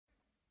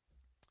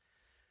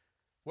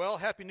Well,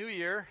 Happy New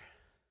Year,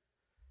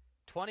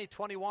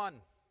 2021.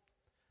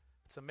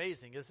 It's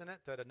amazing, isn't it,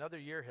 that another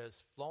year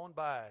has flown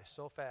by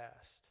so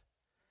fast.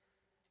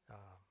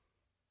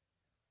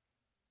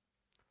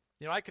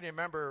 I can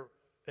remember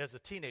as a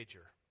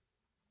teenager,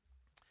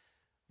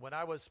 when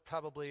I was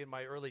probably in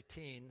my early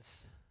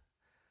teens,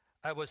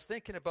 I was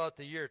thinking about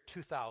the year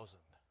 2000.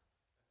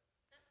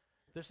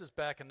 This is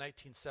back in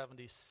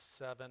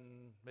 1977,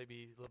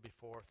 maybe a little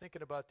before,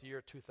 thinking about the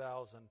year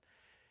 2000.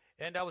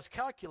 And I was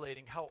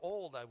calculating how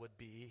old I would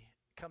be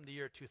come the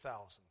year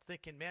 2000,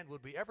 thinking, man,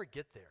 would we ever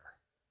get there?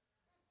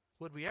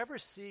 Would we ever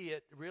see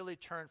it really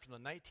turn from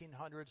the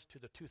 1900s to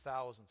the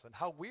 2000s? And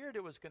how weird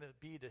it was going to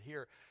be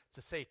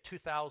to say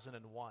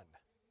 2001.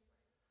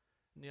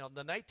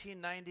 The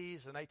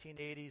 1990s, the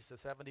 1980s, the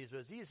 70s, it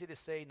was easy to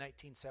say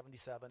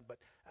 1977, but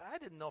I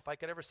didn't know if I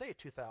could ever say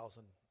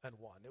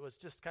 2001. It was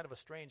just kind of a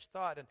strange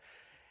thought.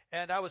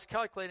 And I was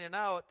calculating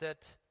out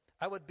that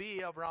I would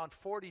be around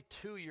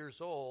 42 years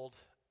old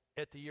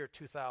at the year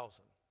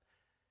 2000.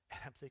 And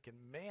I'm thinking,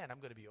 man, I'm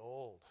going to be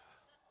old.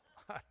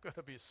 I'm going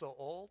to be so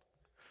old.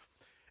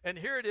 And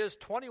here it is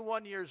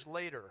 21 years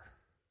later.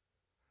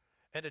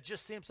 And it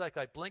just seems like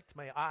I blinked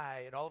my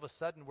eye, and all of a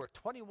sudden we're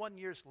 21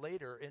 years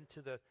later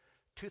into the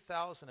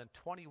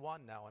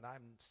 2021 now, and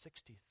I'm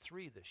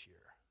 63 this year.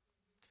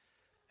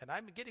 And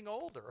I'm getting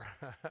older.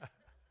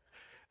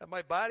 And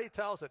my body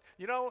tells it.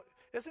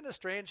 Isn't it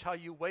strange how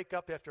you wake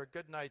up after a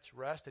good night's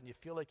rest and you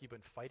feel like you've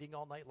been fighting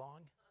all night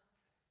long?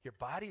 Your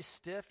body's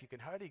stiff. You can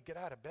hardly get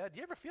out of bed. Do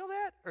you ever feel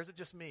that? Or is it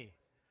just me?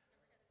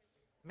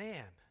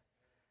 Man,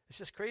 it's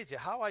just crazy.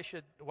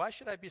 Why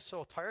should I be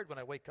so tired when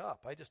I wake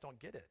up? I just don't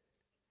get it.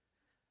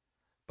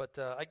 But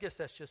I guess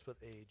that's just with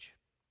age.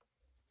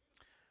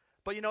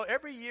 But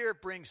every year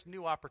brings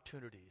new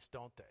opportunities,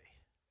 don't they?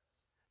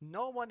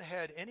 No one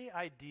had any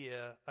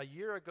idea a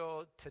year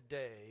ago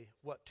today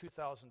what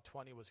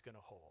 2020 was going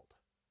to hold.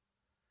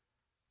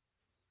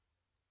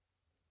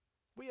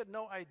 We had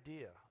no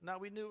idea. Now,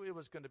 we knew it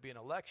was going to be an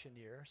election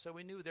year, so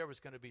we knew there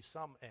was going to be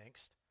some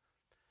angst.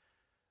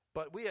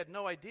 But we had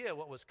no idea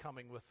what was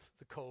coming with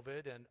the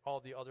COVID and all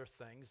the other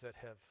things that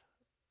have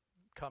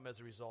come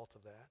as a result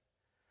of that.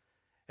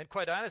 And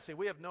quite honestly,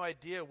 we have no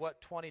idea what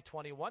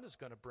 2021 is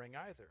going to bring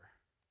either.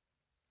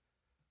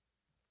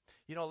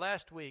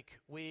 Last week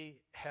we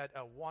had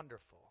a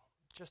wonderful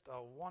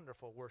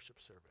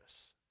worship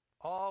service.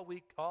 All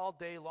week, all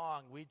day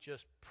long, we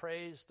just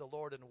praised the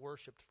Lord and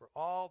worshiped for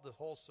the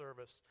whole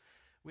service.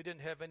 We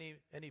didn't have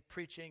any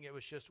preaching. It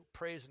was just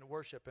praise and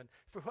worship. And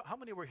how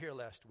many were here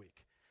last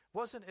week?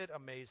 Wasn't it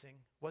amazing?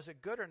 Was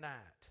it good or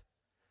not?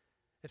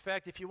 In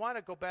fact, if you want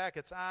to go back,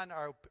 it's on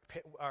our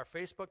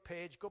Facebook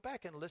page. Go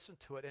back and listen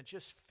to it and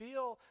just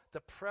feel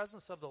the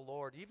presence of the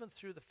Lord, even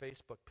through the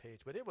Facebook page.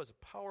 But it was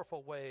a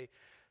powerful way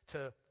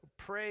to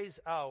praise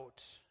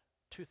out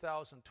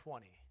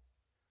 2020.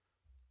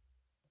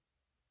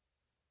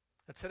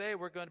 And today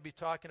we're going to be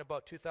talking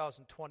about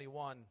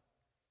 2021.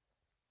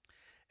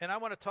 And I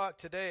want to talk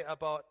today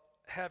about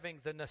having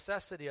the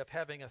necessity of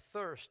having a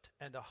thirst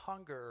and a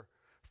hunger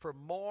for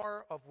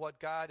more of what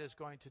God is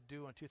going to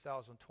do in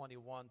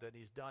 2021 than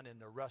he's done in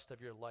the rest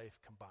of your life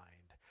combined.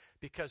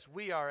 Because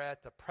we are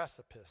at the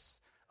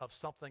precipice of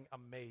something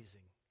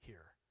amazing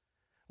here.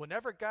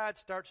 Whenever God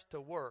starts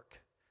to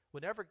work,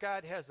 whenever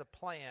God has a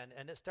plan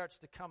and it starts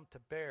to come to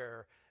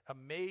bear,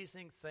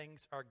 amazing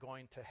things are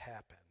going to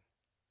happen.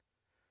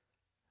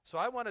 So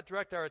I want to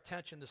direct our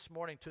attention this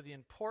morning to the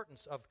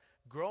importance of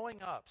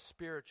growing up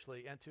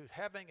spiritually and to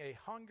having a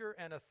hunger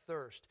and a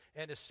thirst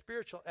and a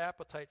spiritual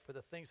appetite for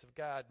the things of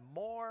God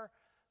more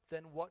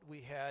than what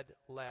we had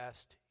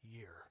last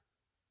year.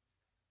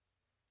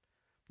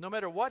 No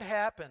matter what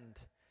happened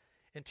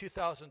in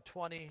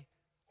 2020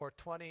 or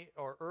 20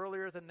 or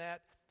earlier than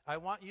that, I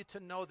want you to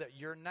know that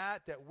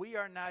we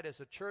are not as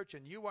a church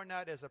and you are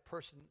not as a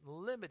person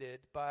limited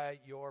by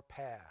your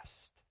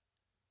past.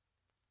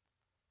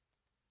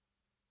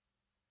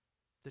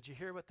 Did you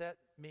hear what that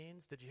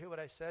means? Did you hear what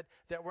I said?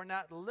 That we're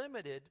not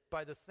limited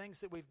by the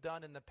things that we've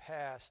done in the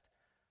past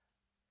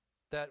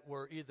that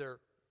were either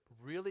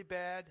really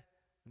bad,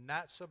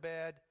 not so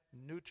bad,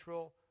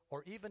 neutral,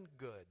 or even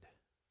good.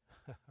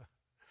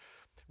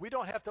 We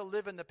don't have to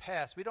live in the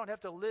past. We don't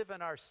have to live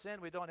in our sin.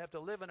 We don't have to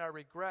live in our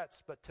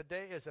regrets. But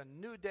today is a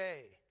new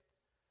day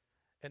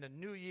and a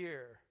new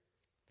year.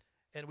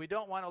 And we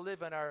don't want to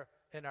live in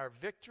our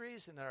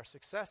victories and our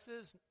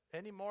successes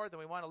any more than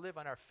we want to live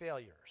on our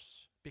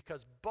failures.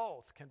 Because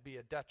both can be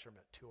a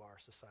detriment to our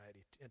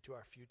society and to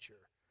our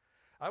future.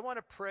 I want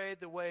to pray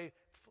the way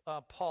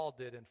Paul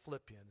did in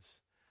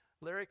Philippians.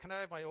 Larry, can I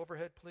have my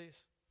overhead,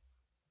 please?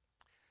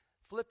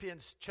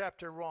 Philippians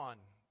chapter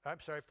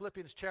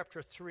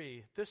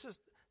 3. This is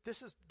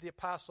the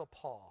Apostle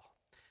Paul.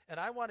 And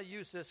I want to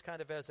use this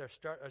kind of as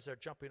our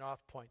jumping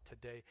off point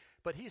today.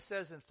 But he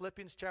says in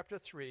Philippians chapter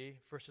 3,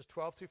 verses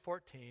 12 through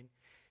 14,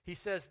 he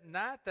says,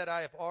 "Not that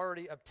I have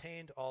already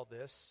obtained all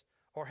this,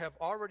 or have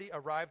already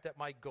arrived at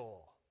my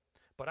goal.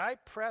 But I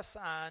press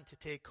on to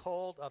take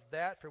hold of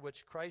that for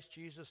which Christ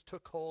Jesus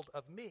took hold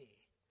of me.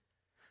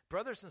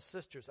 Brothers and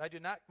sisters, I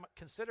do not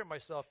consider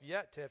myself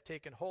yet to have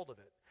taken hold of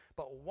it.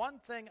 But one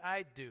thing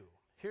I do,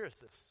 here's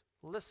this,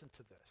 listen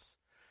to this.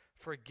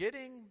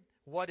 Forgetting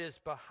what is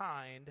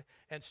behind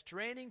and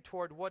straining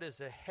toward what is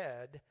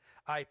ahead,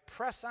 I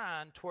press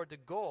on toward the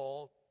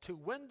goal to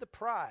win the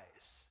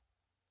prize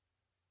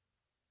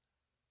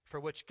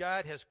for which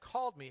God has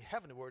called me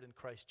heavenward in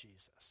Christ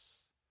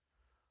Jesus.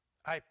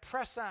 I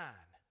press on.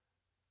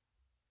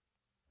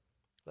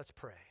 Let's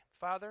pray.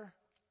 Father,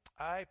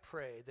 I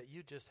pray that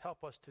you just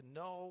help us to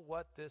know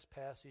what this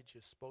passage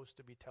is supposed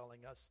to be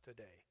telling us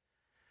today.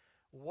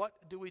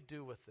 What do we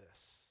do with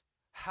this?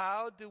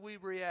 How do we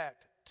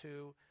react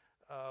to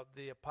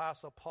the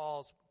Apostle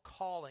Paul's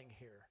calling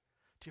here?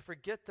 To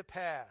forget the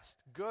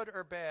past, good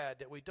or bad,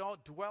 that we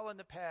don't dwell in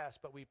the past,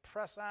 but we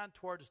press on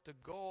towards the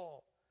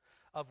goal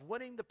of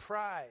winning the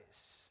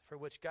prize for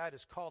which God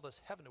has called us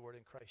heavenward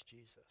in Christ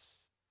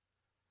Jesus.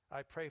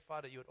 I pray,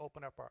 Father, you would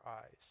open up our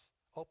eyes,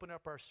 open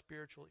up our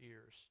spiritual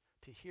ears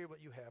to hear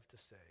what you have to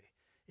say.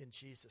 In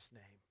Jesus'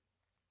 name,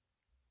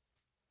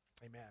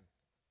 amen.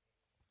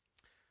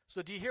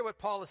 So do you hear what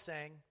Paul is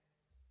saying?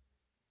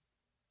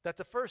 That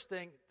the first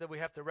thing that we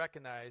have to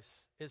recognize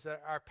is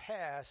that our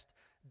past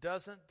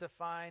doesn't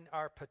define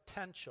our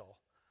potential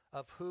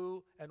of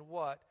who and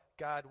what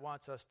God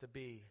wants us to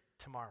be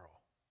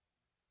tomorrow.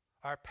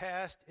 Our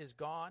past is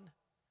gone.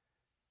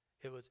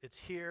 It's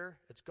here.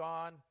 It's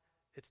gone.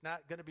 It's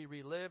not going to be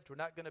relived. We're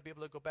not going to be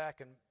able to go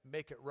back and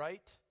make it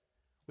right.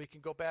 We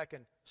can go back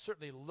and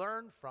certainly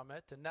learn from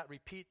it and not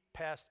repeat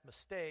past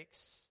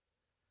mistakes.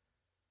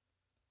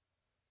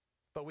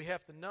 But we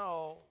have to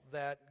know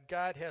that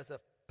God has a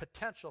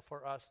potential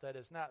for us that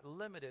is not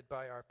limited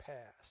by our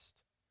past.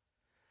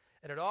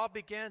 And it all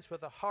begins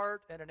with a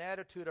heart and an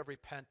attitude of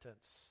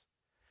repentance.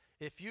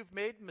 If you've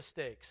made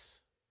mistakes,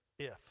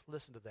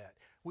 listen to that.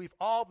 We've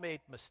all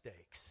made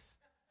mistakes.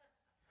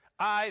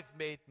 I've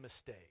made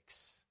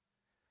mistakes.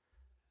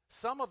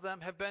 Some of them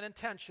have been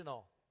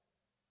intentional.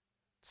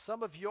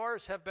 Some of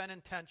yours have been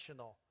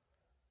intentional.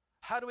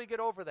 How do we get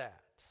over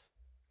that?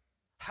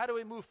 How do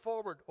we move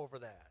forward over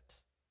that?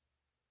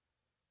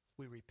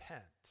 We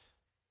repent.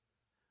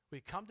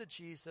 We come to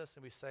Jesus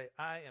and we say,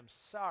 I am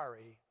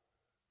sorry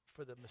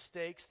for the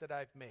mistakes that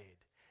I've made,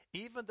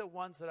 even the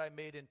ones that I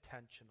made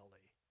intentionally.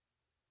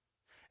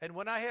 And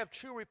when I have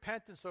true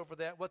repentance over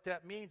that, what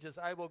that means is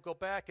I will go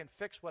back and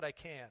fix what I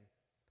can.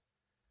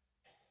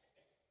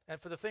 And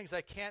for the things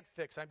I can't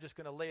fix, I'm just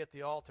going to lay at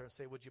the altar and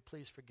say, would you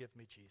please forgive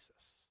me,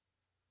 Jesus?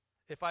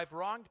 If I've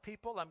wronged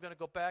people, I'm going to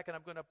go back and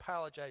I'm going to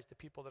apologize to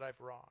people that I've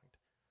wronged.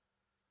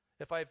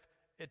 If I've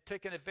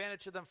taken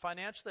advantage of them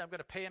financially, I'm going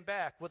to pay them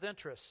back with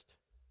interest.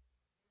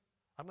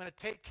 I'm going to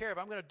take care of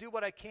it. I'm going to do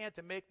what I can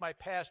to make my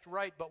past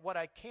right, but what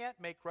I can't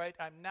make right,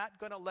 I'm not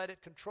going to let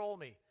it control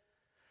me.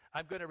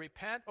 I'm going to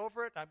repent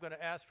over it. I'm going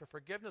to ask for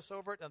forgiveness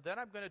over it, and then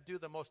I'm going to do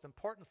the most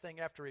important thing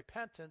after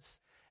repentance,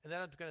 and then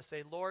I'm going to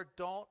say, Lord,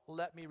 don't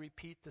let me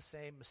repeat the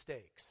same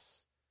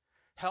mistakes.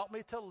 Help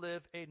me to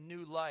live a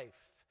new life.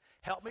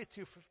 Help me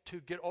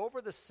to get over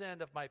the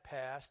sin of my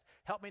past.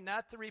 Help me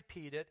not to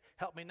repeat it.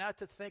 Help me not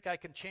to think I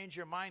can change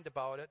your mind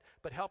about it,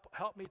 but help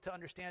me to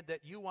understand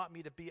that you want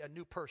me to be a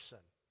new person.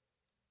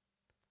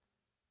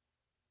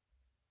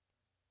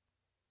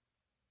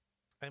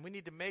 And we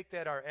need to make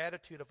that our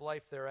attitude of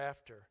life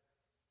thereafter.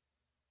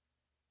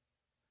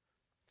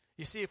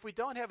 You see, if we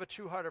don't have a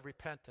true heart of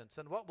repentance,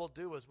 then what we'll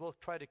do is we'll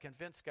try to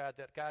convince God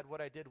that, God, what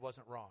I did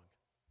wasn't wrong.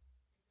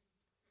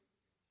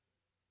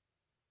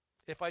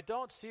 If I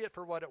don't see it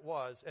for what it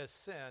was as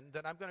sin,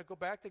 then I'm going to go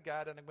back to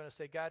God and I'm going to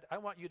say, God, I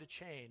want you to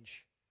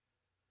change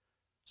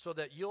so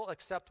that you'll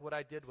accept what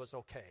I did was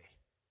okay.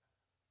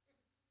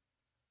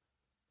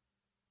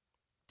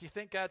 Do you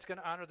think God's going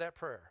to honor that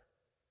prayer?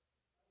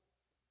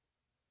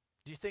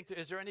 Do you think,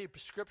 is there any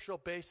scriptural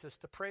basis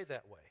to pray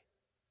that way?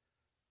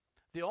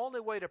 The only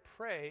way to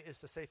pray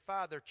is to say,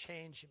 Father,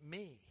 change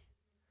me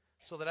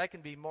so that I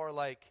can be more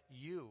like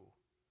you,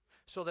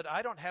 so that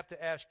I don't have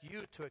to ask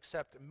you to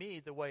accept me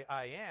the way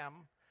I am.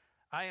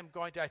 I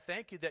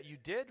thank you that you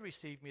did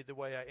receive me the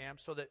way I am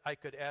so that I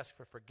could ask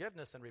for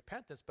forgiveness and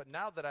repentance. But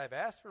now that I've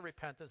asked for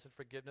repentance and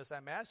forgiveness,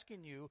 I'm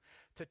asking you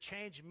to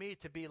change me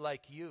to be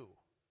like you.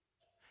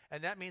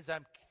 And that means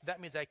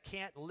I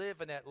can't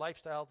live in that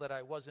lifestyle that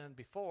I was in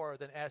before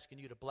than asking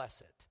you to bless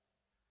it.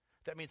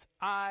 That means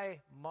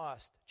I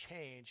must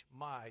change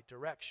my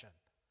direction.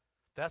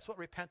 That's what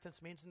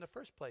repentance means in the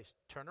first place.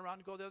 Turn around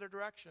and go the other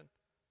direction.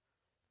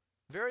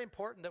 Very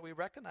important that we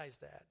recognize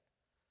that.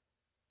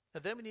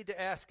 And then we need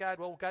to ask God,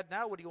 well, God,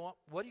 now what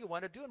do you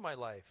want to do in my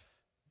life?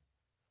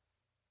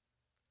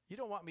 You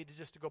don't want me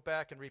to go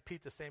back and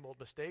repeat the same old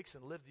mistakes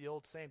and live the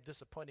old same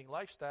disappointing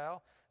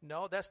lifestyle.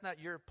 No, that's not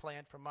your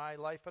plan for my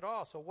life at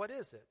all. So what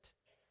is it?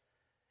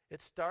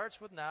 It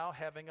starts with now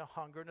having a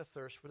hunger and a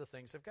thirst for the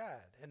things of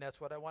God. And that's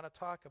what I want to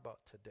talk about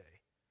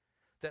today.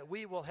 That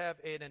we will have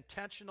an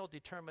intentional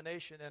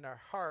determination in our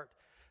heart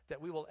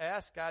that we will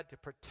ask God to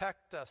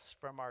protect us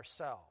from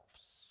ourselves.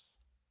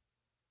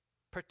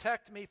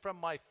 Protect me from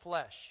my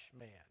flesh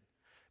man.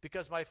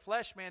 Because my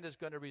flesh man is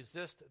going to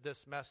resist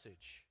this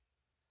message.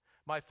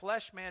 My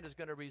flesh man is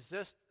going to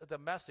resist the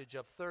message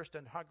of thirst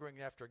and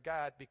hungering after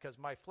God because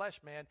my flesh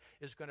man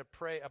is going to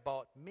pray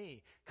about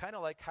me, kind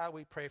of like how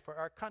we pray for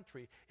our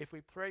country. If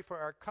we pray for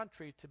our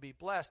country to be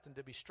blessed and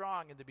to be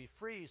strong and to be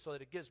free so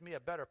that it gives me a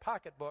better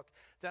pocketbook,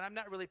 then I'm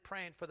not really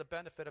praying for the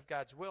benefit of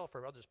God's will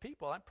for others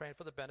people. I'm praying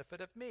for the benefit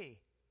of me.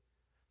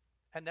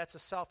 And that's a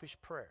selfish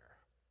prayer.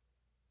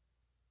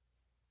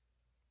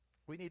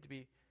 We need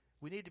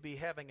to be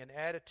having an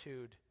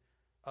attitude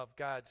of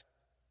God's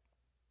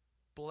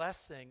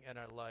blessing in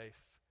our life,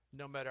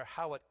 no matter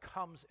how it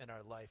comes in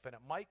our life. And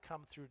it might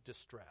come through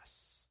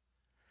distress.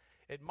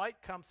 It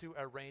might come through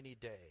a rainy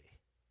day.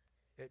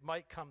 It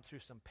might come through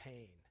some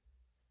pain.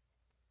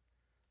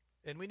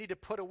 And we need to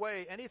put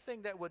away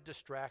anything that would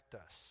distract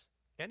us,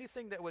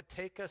 anything that would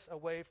take us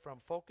away from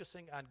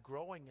focusing on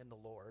growing in the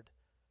Lord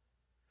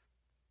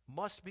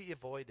must be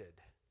avoided.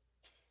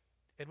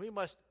 And we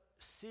must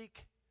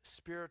seek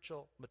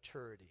spiritual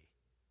maturity.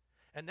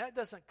 And that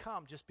doesn't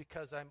come just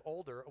because I'm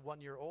older,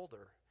 1 year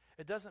older.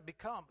 It doesn't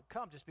come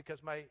just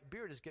because my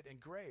beard is getting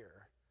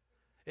grayer.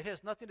 It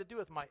has nothing to do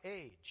with my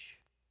age.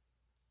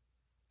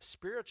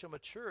 Spiritual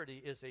maturity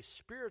is a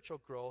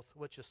spiritual growth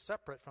which is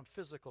separate from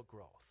physical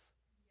growth.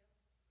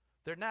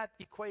 They're not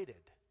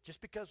equated. Just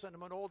because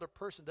I'm an older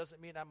person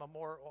doesn't mean I'm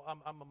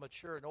a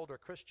mature and older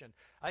Christian.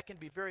 I can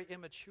be very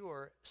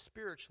immature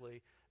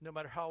spiritually no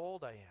matter how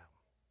old I am.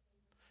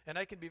 And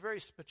I can be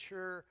very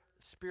mature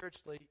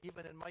spiritually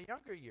even in my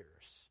younger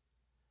years.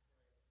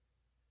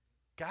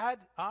 God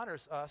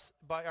honors us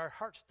by our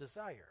heart's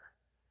desire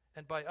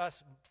and by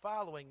us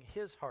following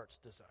his heart's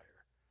desire.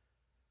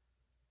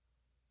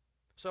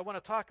 So I want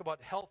to talk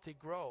about healthy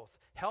growth.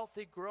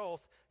 Healthy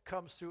growth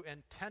comes through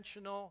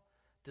intentional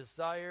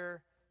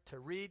desire to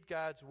read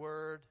God's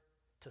word,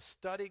 to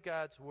study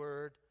God's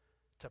word,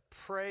 to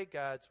pray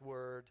God's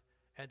word,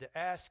 and to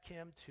ask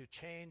him to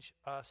change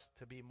us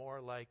to be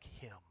more like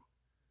him.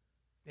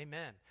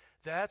 Amen.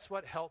 That's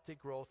what healthy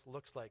growth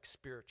looks like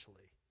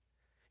spiritually.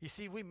 You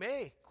see, we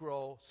may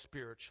grow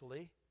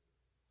spiritually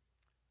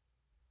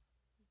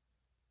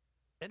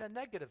in a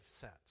negative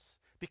sense.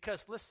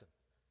 Because, listen,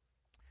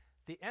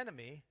 the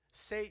enemy,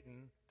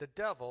 Satan, the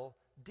devil,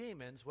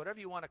 demons,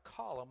 whatever you want to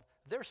call them,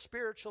 they're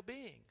spiritual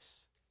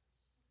beings.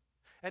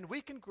 And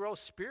we can grow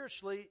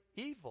spiritually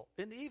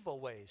in evil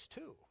ways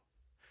too.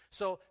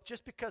 So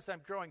just because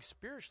I'm growing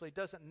spiritually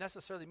doesn't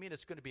necessarily mean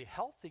it's going to be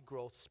healthy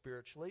growth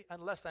spiritually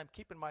unless I'm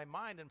keeping my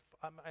mind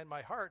and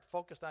my heart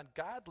focused on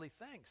godly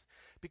things.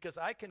 Because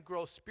I can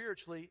grow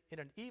spiritually in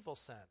an evil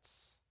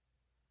sense.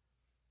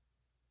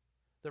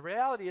 The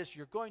reality is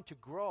you're going to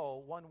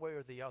grow one way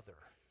or the other.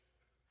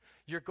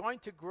 You're going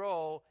to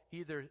grow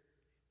either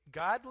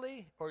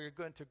godly or you're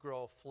going to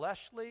grow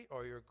fleshly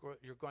or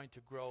you're going to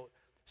grow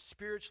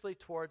spiritually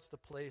towards the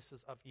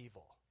places of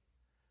evil.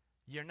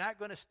 You're not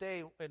going to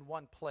stay in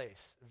one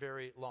place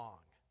very long.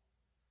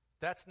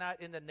 That's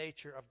not in the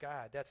nature of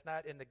God. That's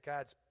not in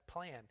God's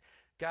plan.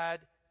 God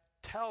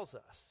tells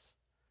us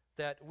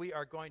that we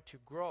are going to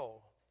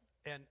grow,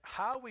 and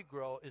how we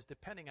grow is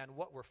depending on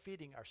what we're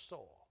feeding our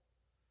soul.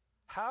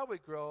 How we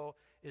grow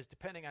is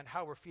depending on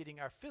how we're feeding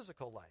our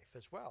physical life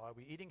as well. Are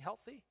we eating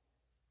healthy?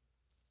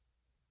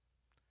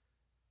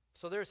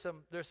 So there's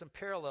some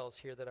parallels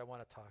here that I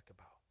want to talk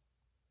about.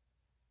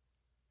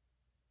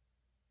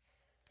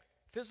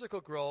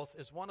 Physical growth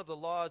is one of the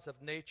laws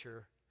of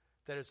nature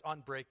that is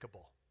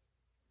unbreakable.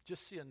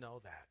 Just so you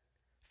know that.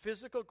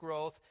 Physical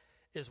growth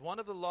is one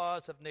of the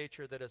laws of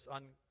nature that is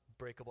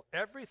unbreakable.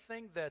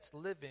 Everything that's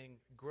living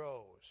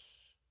grows.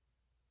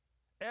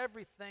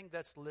 Everything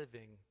that's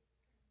living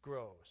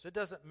grows. It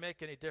doesn't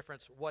make any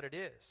difference what it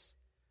is.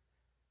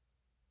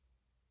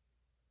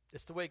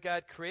 It's the way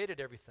God created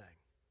everything.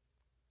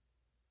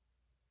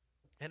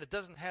 And it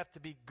doesn't have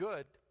to be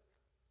good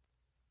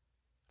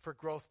for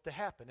growth to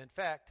happen. In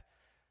fact,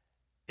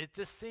 it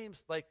just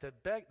seems like the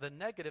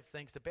negative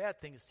things, the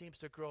bad things, seems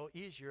to grow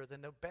easier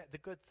than the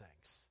good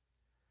things.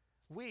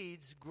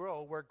 Weeds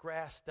grow where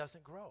grass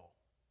doesn't grow.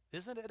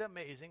 Isn't it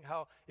amazing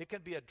how it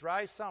can be a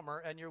dry summer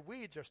and your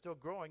weeds are still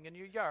growing in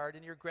your yard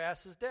and your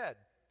grass is dead?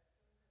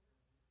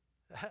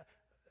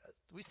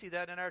 We see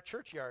that in our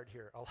churchyard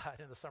here a lot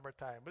in the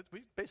summertime.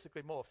 We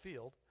basically mow a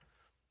field.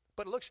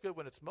 But it looks good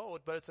when it's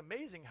mowed, but it's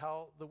amazing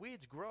how the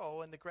weeds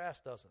grow and the grass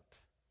doesn't.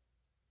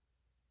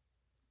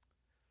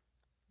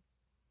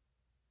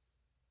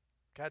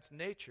 God's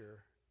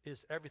nature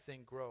is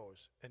everything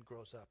grows and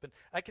grows up. And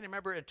I can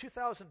remember in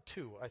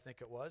 2002, I think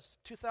it was,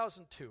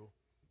 2002,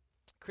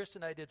 Chris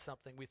and I did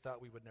something we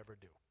thought we would never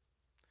do.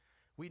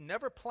 We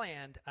never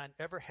planned on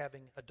ever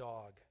having a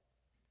dog.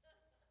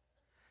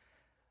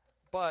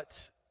 But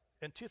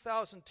in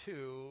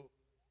 2002,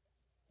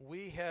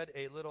 we had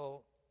a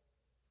little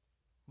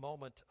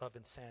moment of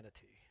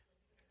insanity.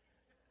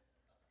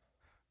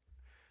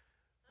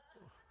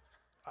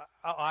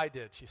 I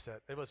did, she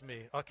said. It was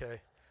me. Okay.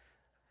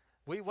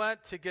 We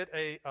went to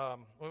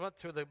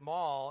the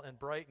mall in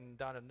Brighton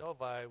down in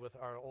Novi with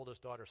our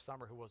oldest daughter,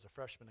 Summer, who was a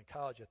freshman in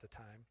college at the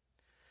time.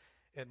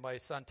 And my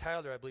son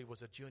Tyler, I believe,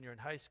 was a junior in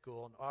high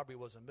school, and Aubrey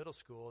was in middle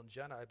school, and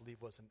Jenna, I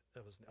believe, was in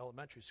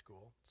elementary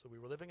school. So we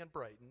were living in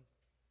Brighton.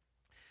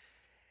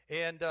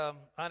 And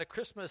on a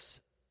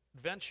Christmas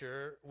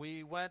venture,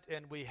 we went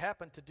and we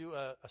happened to do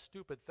a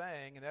stupid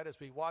thing, and that is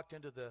we walked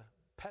into the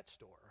pet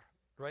store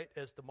right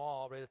at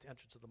the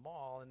entrance of the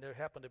mall, and there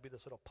happened to be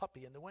this little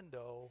puppy in the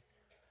window.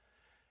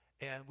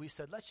 And we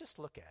said, let's just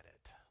look at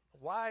it.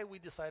 Why we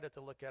decided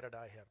to look at it,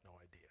 I have no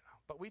idea.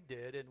 But we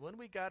did, and when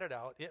we got it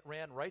out, it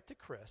ran right to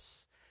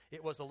Chris.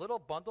 It was a little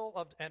bundle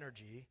of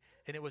energy,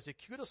 and it was the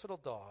cutest little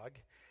dog.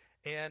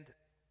 And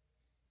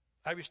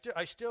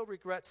I still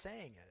regret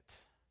saying it,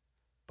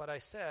 but I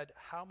said,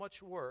 how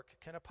much work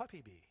can a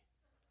puppy be?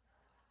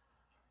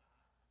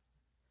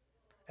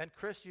 And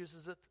Chris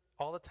uses it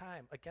all the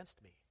time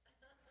against me.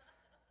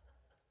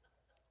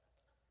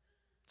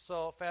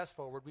 So fast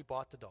forward, we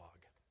bought the dog.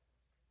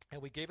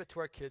 And we gave it to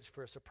our kids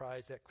for a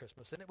surprise at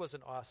Christmas. And it was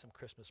an awesome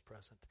Christmas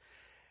present.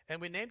 And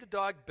we named the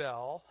dog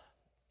Belle.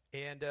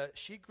 And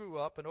she grew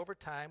up. And over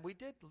time, we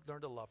did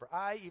learn to love her.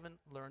 I even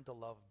learned to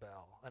love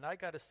Belle. And I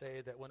got to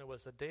say that when it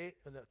was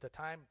the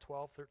time,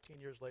 12, 13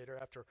 years later,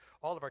 after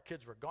all of our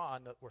kids were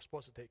gone, that were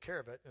supposed to take care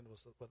of it, and it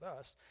was with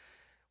us,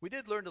 we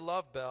did learn to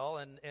love Belle.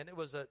 And it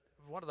was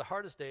one of the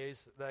hardest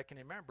days that I can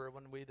remember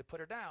when we had to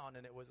put her down.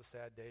 And it was a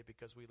sad day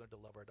because we learned to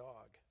love our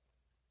dog.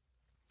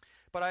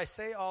 But I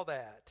say all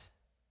that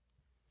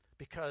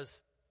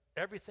because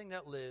everything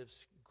that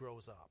lives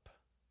grows up.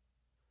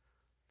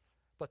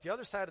 But the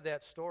other side of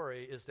that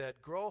story is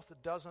that growth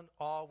doesn't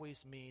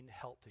always mean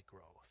healthy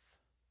growth.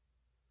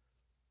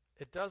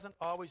 It doesn't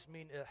always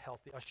mean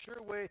healthy. A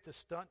sure way to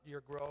stunt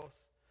your growth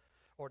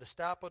or to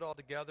stop it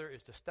altogether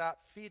is to stop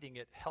feeding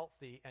it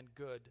healthy and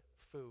good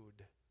food.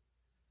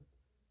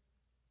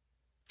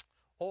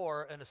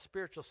 Or, in a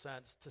spiritual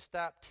sense, to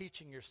stop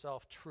teaching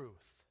yourself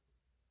truth.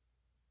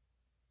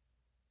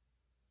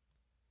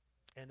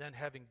 And then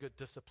having good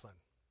discipline.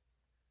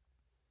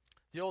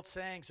 The old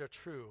sayings are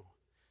true.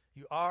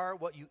 You are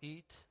what you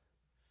eat.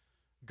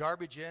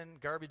 Garbage in,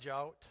 garbage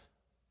out.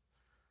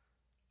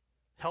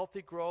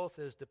 Healthy growth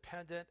is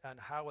dependent on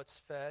how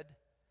it's fed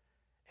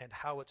and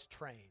how it's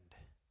trained.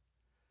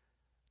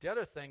 The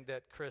other thing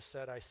that Chris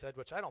said, I said,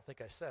 which I don't think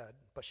I said,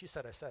 but she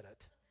said I said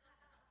it.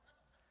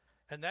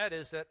 And that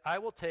is that I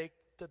will take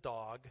the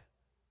dog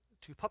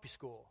to puppy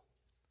school,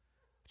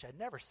 which I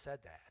never said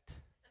that.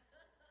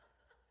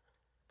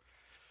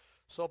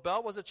 So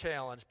Belle was a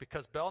challenge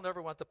because Belle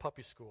never went to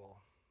puppy school.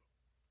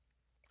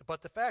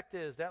 But the fact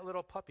is that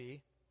little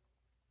puppy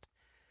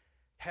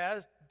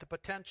has the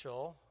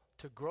potential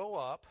to grow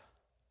up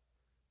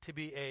to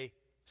be a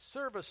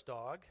service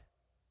dog,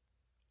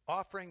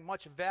 offering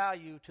much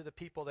value to the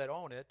people that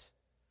own it,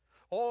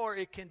 or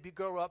it can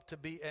grow up to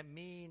be a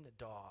mean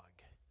dog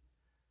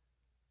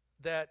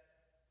that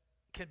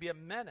can be a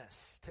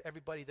menace to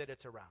everybody that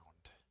it's around.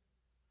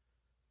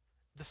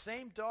 The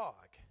same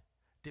dog,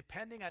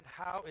 depending on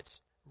how it's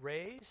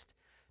raised,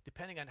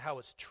 depending on how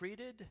it's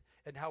treated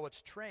and how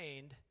it's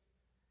trained,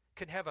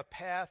 can have a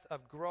path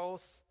of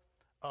growth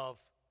of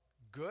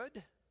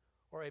good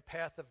or a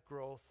path of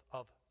growth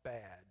of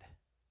bad.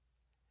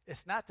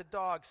 It's not the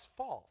dog's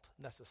fault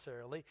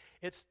necessarily.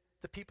 It's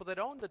the people that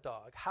own the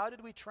dog. How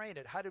did we train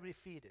it? How did we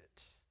feed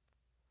it?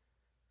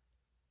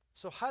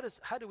 So how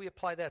do we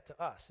apply that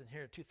to us in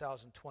here in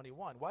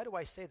 2021? Why do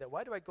I say that?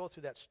 Why do I go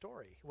through that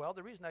story? Well,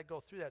 the reason I go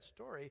through that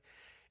story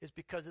is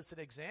because it's an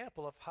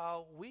example of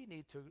how we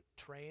need to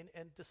train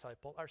and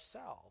disciple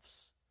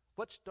ourselves.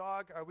 Which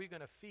dog are we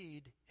going to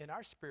feed in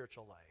our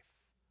spiritual life?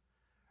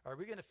 Are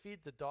we going to feed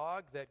the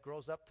dog that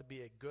grows up to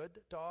be a good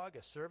dog,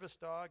 a service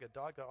dog, a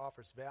dog that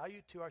offers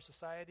value to our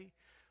society?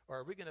 Or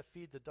are we going to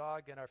feed the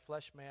dog in our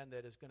flesh man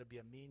that is going to be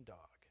a mean dog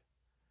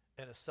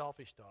and a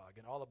selfish dog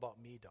and all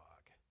about me dog?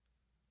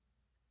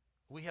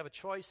 We have a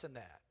choice in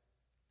that.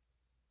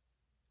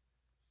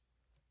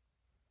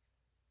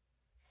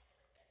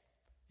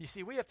 You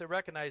see, we have to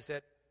recognize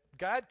that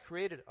God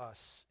created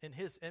us in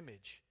his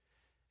image,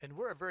 and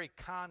we're a very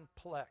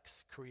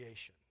complex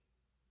creation.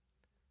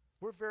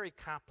 We're very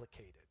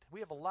complicated.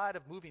 We have a lot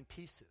of moving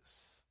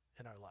pieces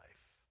in our life.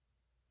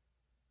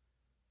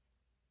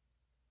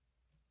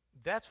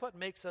 That's what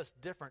makes us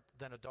different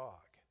than a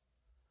dog.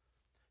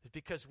 It's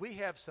because we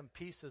have some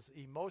pieces,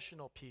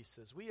 emotional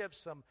pieces. We have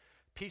some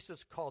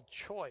pieces called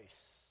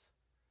choice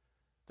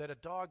that a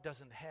dog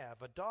doesn't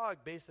have. A dog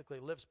basically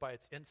lives by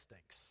its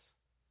instincts.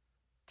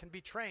 Can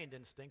be trained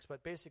instincts,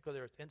 but basically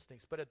they're its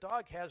instincts. But a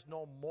dog has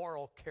no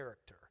moral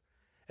character.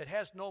 It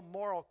has no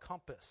moral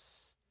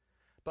compass.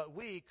 But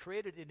we,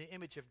 created in the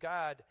image of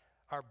God,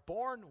 are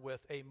born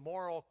with a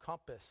moral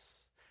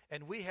compass.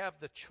 And we have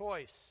the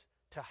choice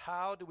to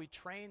how do we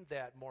train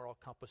that moral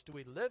compass. Do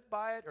we live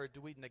by it or do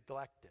we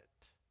neglect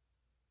it?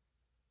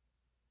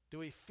 Do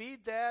we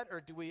feed that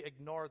or do we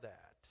ignore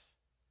that?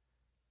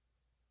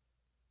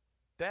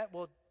 That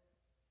will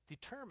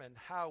determine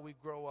how we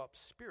grow up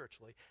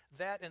spiritually.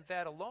 That and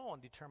that alone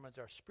determines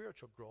our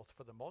spiritual growth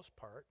for the most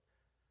part.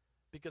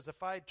 Because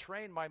if I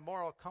train my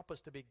moral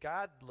compass to be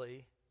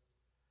godly,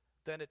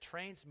 then it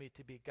trains me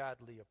to be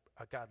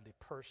a godly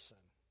person.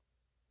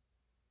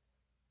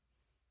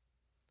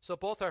 So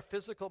both our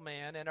physical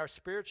man and our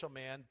spiritual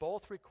man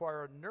both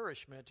require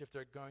nourishment if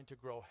they're going to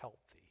grow healthy.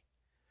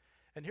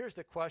 And here's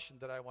the question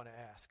that I want to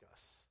ask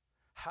us.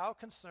 How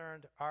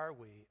concerned are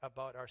we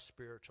about our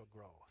spiritual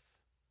growth?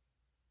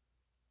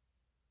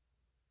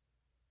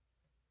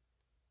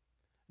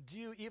 Do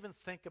you even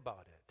think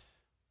about it?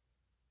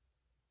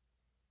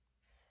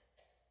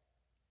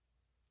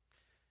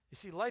 You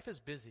see, life is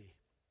busy,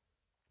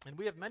 and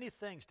we have many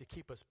things to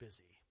keep us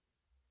busy.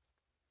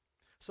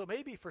 So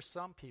maybe for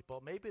some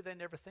people, maybe they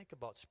never think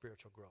about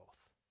spiritual growth.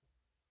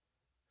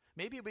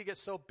 Maybe we get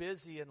so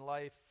busy in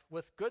life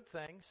with good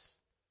things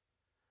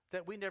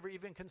that we never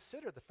even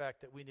consider the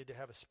fact that we need to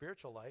have a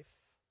spiritual life,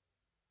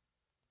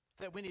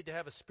 that we need to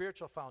have a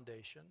spiritual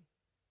foundation.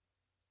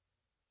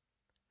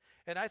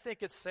 And I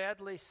think it's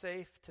sadly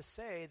safe to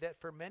say that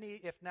for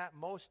many, if not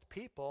most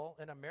people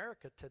in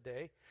America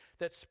today,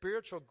 that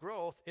spiritual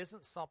growth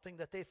isn't something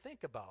that they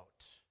think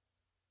about.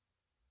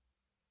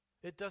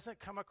 It doesn't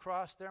come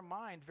across their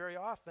mind very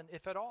often,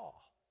 if at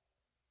all.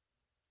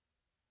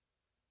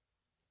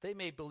 They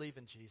may believe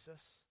in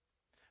Jesus.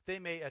 They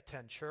may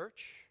attend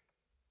church.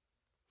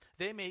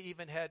 They may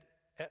even had,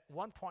 at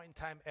one point in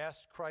time,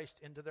 asked Christ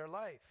into their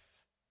life.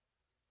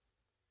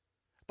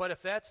 But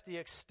if that's the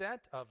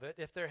extent of it,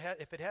 if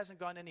it hasn't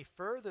gone any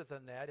further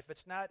than that, if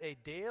it's not a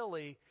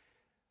daily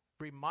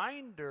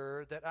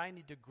reminder that I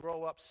need to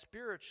grow up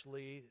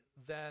spiritually,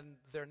 then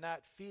they're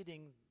not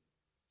feeding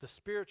the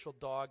spiritual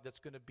dog that's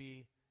going to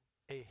be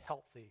a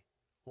healthy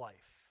life.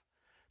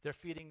 They're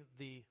feeding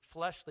the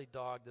fleshly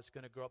dog that's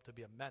going to grow up to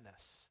be a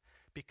menace.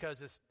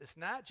 Because it's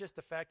not just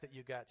the fact that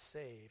you got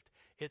saved,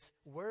 it's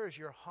where is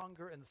your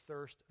hunger and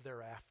thirst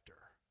thereafter?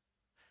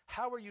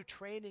 How are you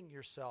training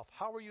yourself?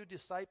 How are you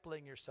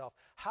discipling yourself?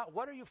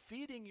 What are you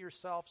feeding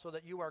yourself so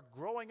that you are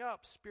growing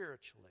up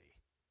spiritually?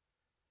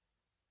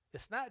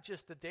 It's not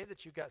just the day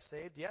that you got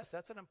saved. Yes,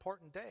 that's an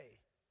important day.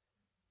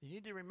 You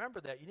need to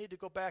remember that. You need to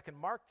go back and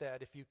mark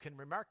that if you can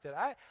remark that.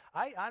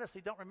 I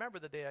honestly don't remember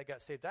the day I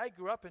got saved. I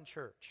grew up in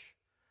church.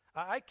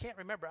 I can't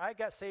remember. I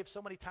got saved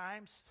so many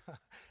times,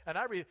 and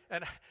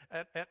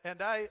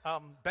I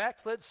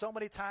backslid so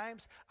many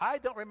times. I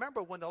don't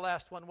remember when the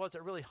last one was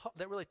that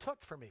really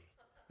took for me.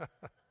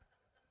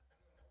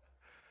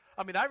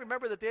 I mean, I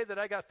remember the day that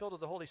I got filled with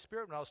the Holy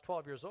Spirit when I was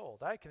 12 years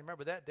old. I can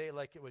remember that day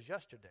like it was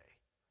yesterday.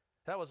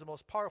 That was the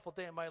most powerful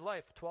day in my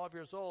life, 12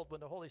 years old, when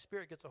the Holy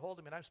Spirit gets a hold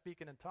of me and I'm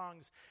speaking in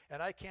tongues,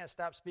 and I can't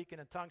stop speaking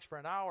in tongues for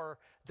an hour.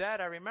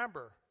 That I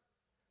remember.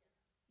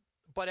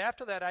 But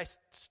after that, I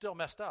still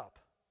messed up.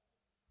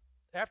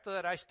 After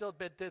that, I still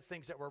did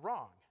things that were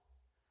wrong.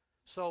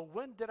 So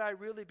when did I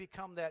really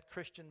become that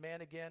Christian man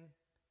again?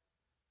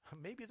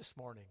 Maybe this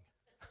morning.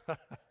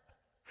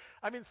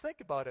 I mean, think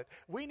about it.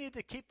 We need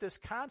to keep this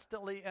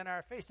constantly in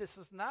our face. This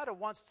is not a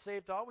once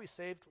saved, always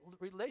saved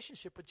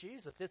relationship with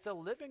Jesus. It's a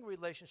living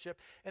relationship,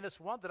 and it's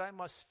one that I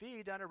must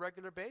feed on a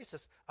regular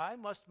basis. I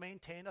must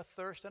maintain a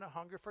thirst and a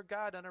hunger for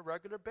God on a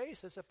regular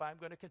basis if I'm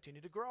going to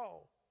continue to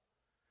grow.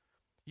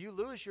 You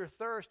lose your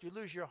thirst, you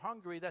lose your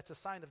hunger, that's a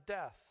sign of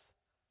death.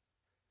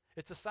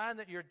 It's a sign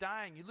that you're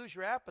dying. You lose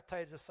your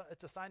appetite,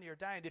 it's a sign that you're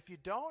dying. If you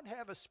don't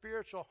have a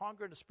spiritual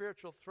hunger and a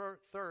spiritual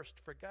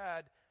thirst for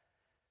God,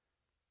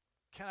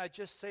 can I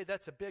just say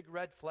that's a big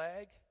red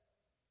flag?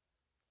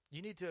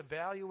 You need to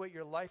evaluate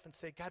your life and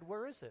say, God,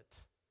 where is it?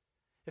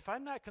 If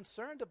I'm not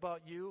concerned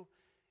about you,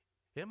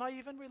 am I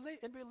even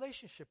in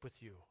relationship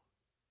with you?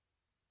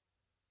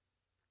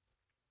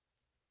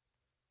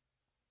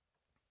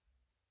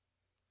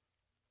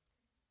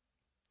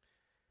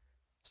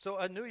 So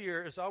a new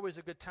year is always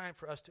a good time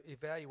for us to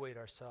evaluate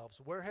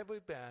ourselves. Where have we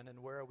been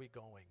and where are we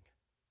going?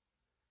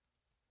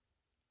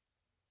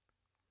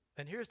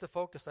 And here's the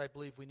focus I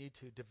believe we need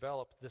to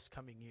develop this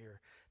coming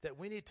year, that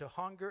we need to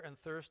hunger and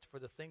thirst for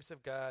the things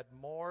of God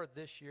more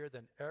this year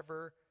than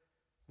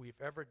we've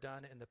ever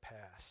done in the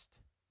past.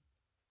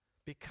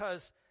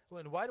 Because,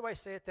 why do I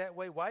say it that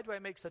way? Why do I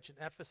make such an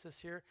emphasis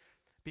here?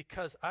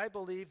 Because I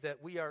believe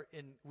that we are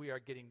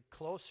getting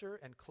closer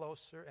and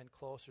closer and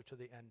closer to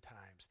the end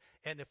times.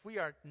 And if we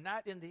are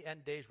not in the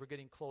end days, we're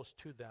getting close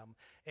to them.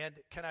 And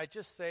can I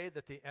just say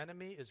that the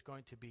enemy is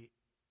going to be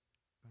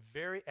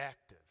very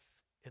active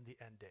in the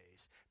end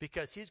days,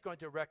 because he's going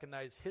to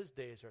recognize his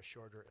days are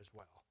shorter as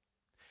well.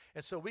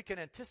 And so we can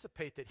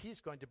anticipate that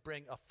he's going to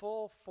bring a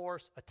full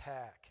force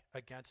attack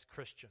against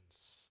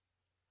Christians,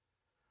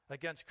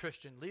 against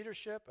Christian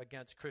leadership,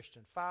 against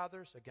Christian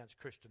fathers, against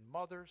Christian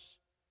mothers,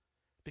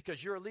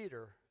 because you're a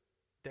leader.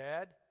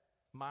 Dad,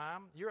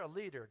 mom, you're a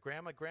leader.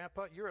 Grandma,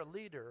 grandpa, you're a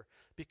leader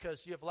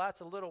because you have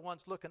lots of little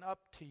ones looking up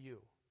to you.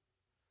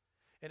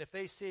 And if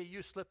they see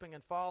you slipping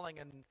and falling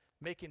and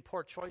making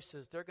poor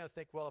choices, they're going to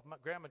think, well, if my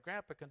grandma and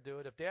grandpa can do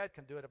it, if dad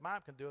can do it, if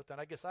mom can do it, then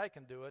I guess I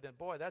can do it. And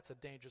boy, that's a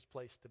dangerous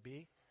place to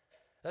be.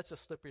 That's a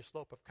slippery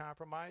slope of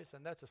compromise,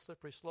 and that's a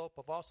slippery slope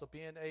of also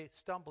being a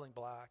stumbling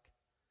block.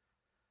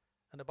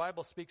 And the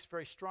Bible speaks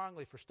very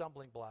strongly for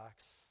stumbling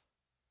blocks.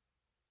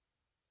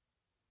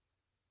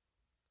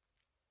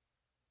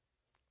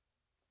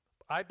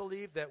 I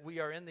believe that we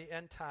are in the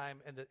end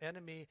time, and the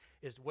enemy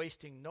is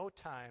wasting no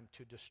time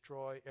to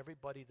destroy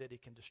everybody that he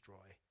can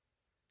destroy.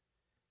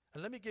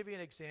 And let me give you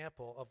an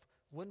example of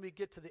when we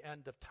get to the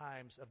end of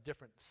times of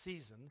different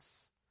seasons,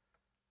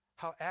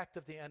 how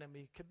active the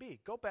enemy can be.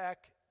 Go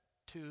back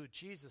to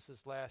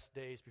Jesus' last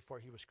days before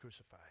he was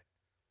crucified.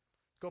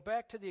 Go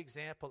back to the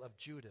example of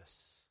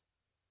Judas.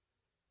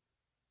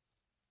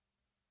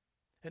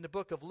 In the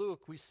book of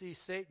Luke, we see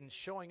Satan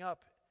showing up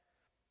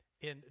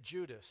in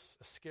Judas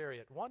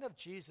Iscariot, one of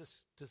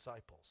Jesus'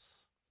 disciples,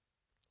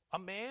 a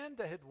man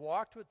that had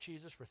walked with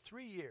Jesus for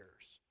 3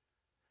 years.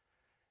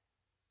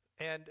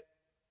 And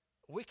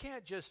we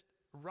can't just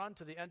run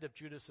to the end of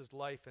Judas'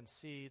 life and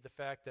see the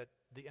fact that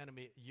the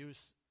enemy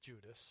used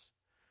Judas,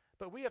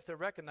 but we have to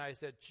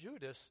recognize that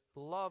Judas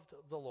loved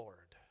the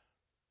Lord.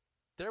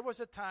 There was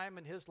a time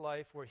in his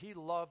life where he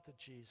loved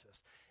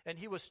Jesus, and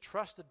he was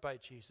trusted by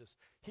Jesus.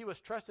 He was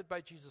trusted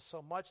by Jesus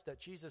so much that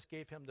Jesus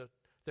gave him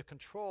the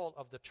control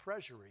of the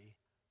treasury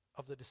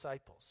of the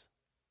disciples.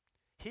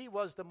 He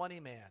was the money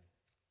man.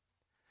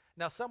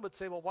 Now some would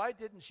say, well, why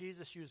didn't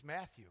Jesus use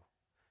Matthew?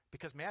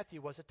 Because Matthew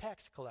was a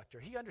tax collector.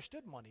 He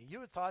understood money.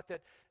 You would thought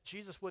that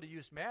Jesus would have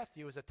used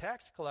Matthew as a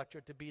tax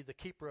collector to be the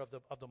keeper of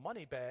the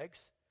money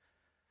bags,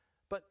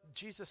 but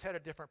Jesus had a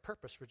different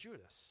purpose for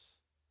Judas.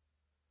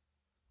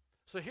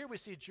 So here we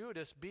see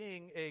Judas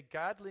being a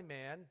godly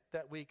man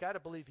that we got to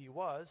believe he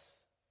was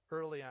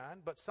early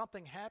on, but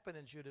something happened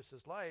in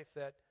Judas' life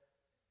that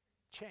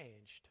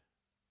changed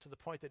to the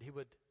point that he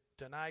would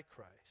deny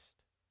Christ.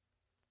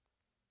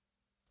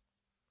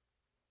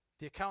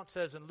 The account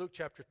says in Luke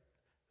chapter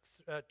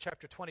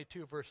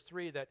 22, verse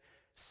 3, that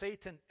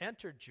Satan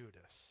entered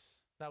Judas.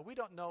 Now, we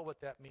don't know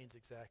what that means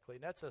exactly,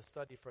 and that's a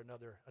study for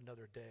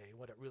another day,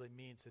 what it really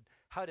means, and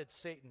how did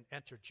Satan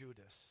enter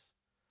Judas.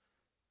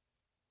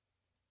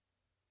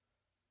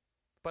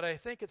 But I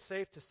think it's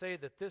safe to say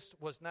that this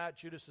was not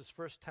Judas'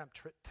 first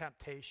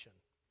temptation.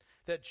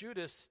 That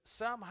Judas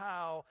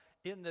somehow,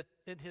 in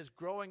his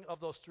growing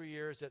of those 3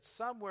 years, that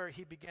somewhere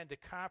he began to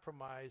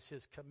compromise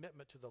his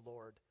commitment to the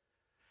Lord.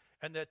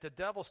 And that the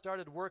devil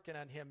started working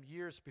on him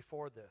years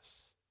before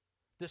this.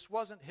 This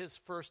wasn't his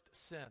first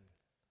sin.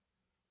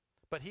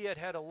 But he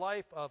had a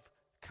life of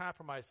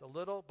compromise, a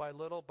little by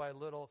little by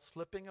little,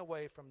 slipping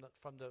away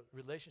from the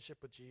relationship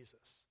with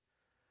Jesus.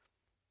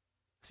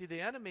 See,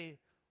 the enemy,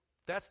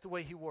 that's the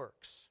way he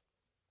works.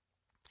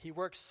 He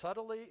works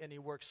subtly and he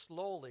works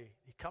slowly.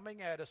 He's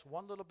coming at us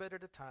one little bit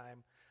at a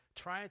time,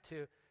 trying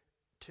to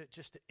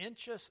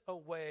inch us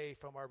away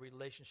from our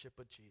relationship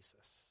with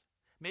Jesus.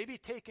 Maybe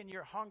taking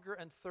your hunger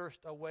and thirst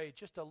away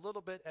just a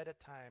little bit at a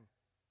time.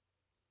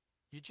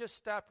 You just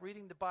stop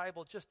reading the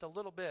Bible just a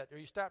little bit, or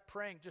you stop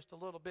praying just a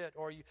little bit,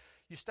 or you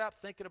stop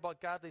thinking about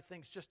godly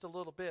things just a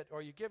little bit,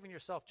 or you're giving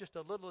yourself just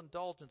a little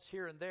indulgence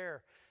here and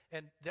there.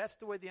 And that's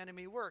the way the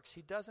enemy works.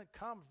 He doesn't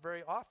come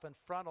very often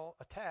frontal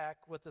attack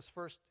with this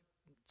first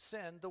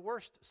sin, the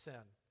worst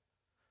sin.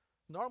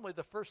 Normally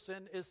the first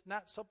sin is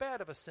not so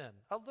bad of a sin.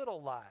 A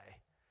little lie,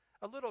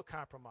 a little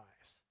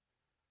compromise,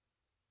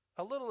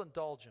 a little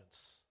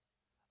indulgence,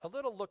 a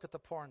little look at the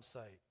porn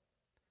site,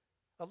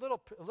 a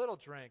little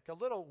drink, a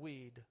little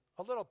weed,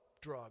 a little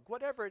drug,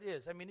 whatever it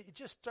is. I mean, it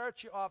just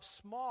starts you off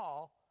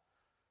small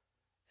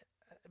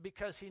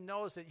because he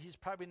knows that he's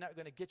probably not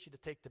going to get you to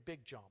take the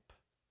big jump.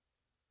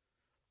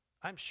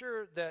 I'm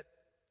sure that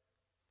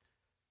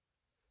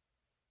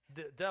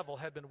the devil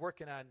had been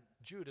working on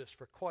Judas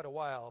for quite a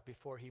while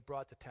before he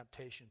brought the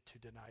temptation to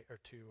deny or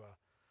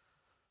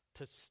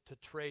to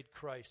trade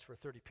Christ for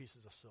 30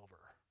 pieces of silver.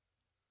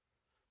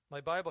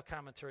 My Bible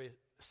commentary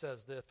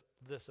says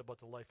this about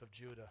the life of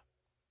Judah.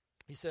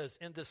 He says,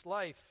 in this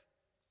life,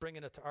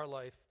 bringing it to our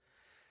life,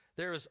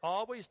 there is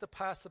always the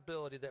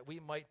possibility that we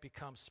might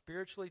become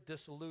spiritually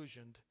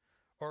disillusioned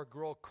or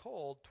grow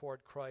cold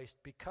toward Christ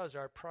because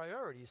our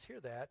priorities,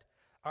 hear that,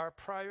 our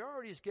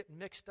priorities get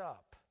mixed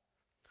up,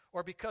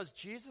 or because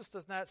Jesus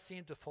does not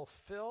seem to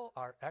fulfill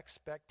our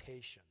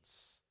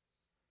expectations.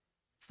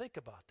 Think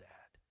about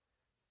that.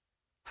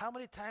 How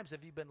many times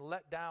have you been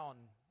let down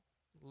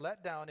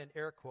in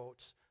air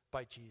quotes,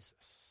 by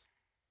Jesus?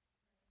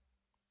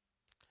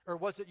 Or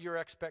was it your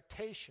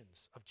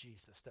expectations of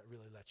Jesus that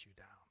really let you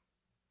down?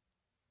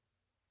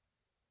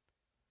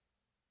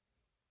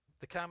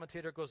 The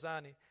commentator goes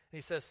on, and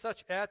he says,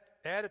 such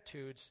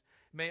attitudes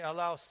may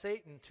allow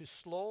Satan to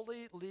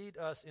slowly lead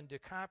us into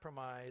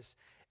compromise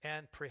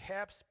and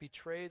perhaps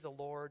betray the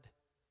Lord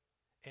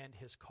and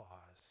his cause.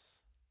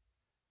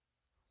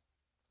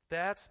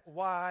 That's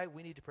why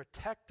we need to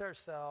protect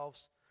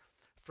ourselves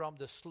from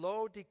the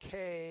slow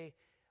decay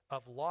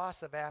of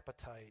loss of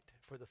appetite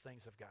for the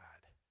things of God.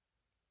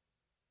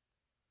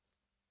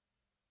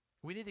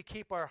 We need to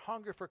keep our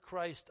hunger for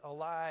Christ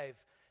alive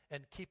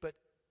and keep it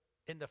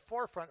in the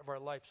forefront of our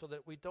life so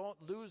that we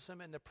don't lose him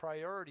in the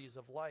priorities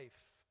of life.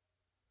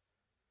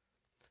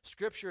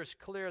 Scripture is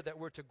clear that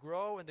we're to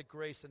grow in the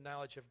grace and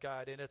knowledge of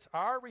God, and it's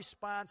our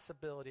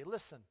responsibility.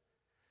 Listen,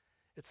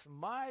 it's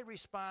my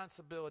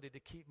responsibility to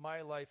keep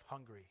my life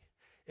hungry.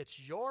 It's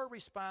your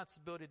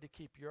responsibility to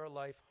keep your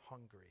life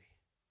hungry.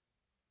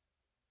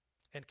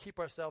 and keep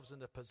ourselves in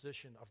the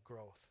position of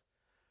growth.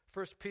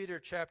 1 Peter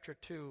chapter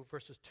 2,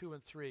 verses 2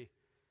 and 3,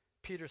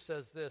 Peter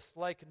says this,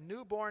 like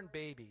newborn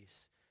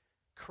babies,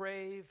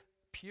 crave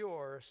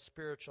pure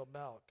spiritual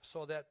milk,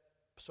 so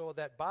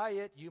that by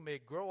it you may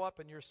grow up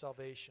in your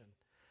salvation,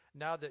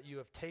 now that you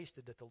have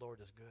tasted that the Lord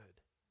is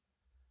good.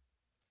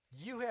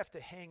 You have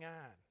to hang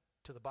on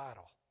to the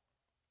bottle.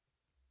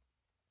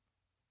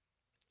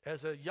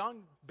 As a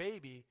young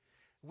baby,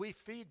 we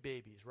feed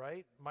babies,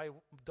 right? My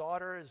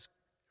daughter is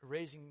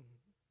raising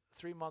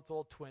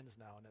 3-month-old twins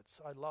now, and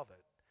I love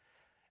it.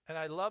 And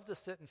I love to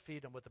sit and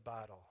feed them with the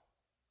bottle.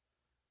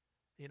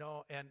 You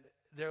know, and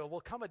there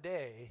will come a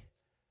day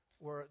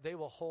where they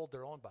will hold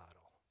their own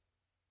bottle.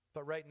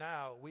 But right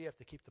now, we have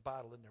to keep the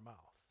bottle in their mouth.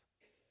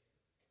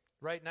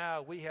 Right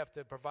now, we have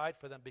to provide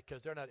for them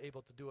because they're not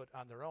able to do it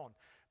on their own.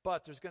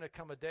 But there's going to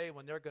come a day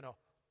when they're going to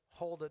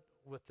hold it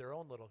with their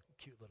own little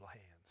cute little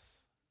hands.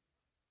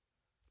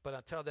 But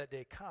until that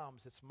day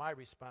comes, it's my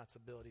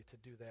responsibility to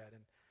do that.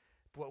 And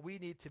what we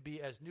need to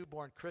be as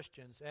newborn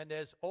Christians and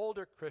as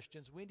older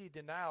Christians, we need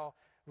to now,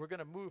 we're going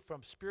to move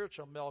from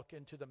spiritual milk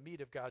into the meat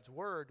of God's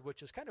Word,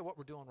 which is kind of what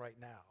we're doing right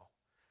now.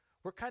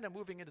 We're kind of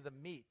moving into the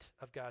meat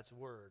of God's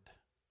Word.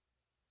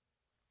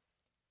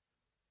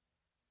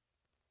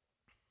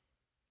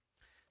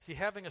 See,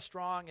 having a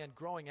strong and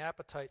growing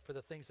appetite for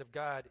the things of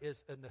God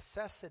is a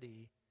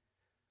necessity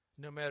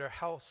no matter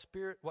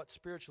what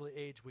spiritually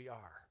age we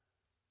are.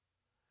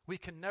 We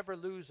can never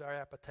lose our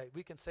appetite.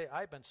 We can say,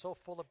 I've been so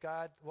full of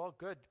God. Well,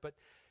 good. But,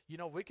 you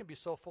know, we can be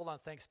so full on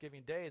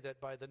Thanksgiving Day that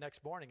by the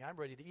next morning, I'm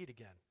ready to eat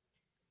again.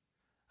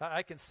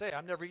 I can say,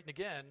 I'm never eating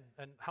again.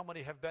 And how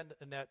many have been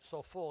in that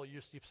so full,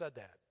 you've said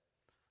that?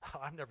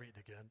 I'm never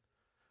eating again.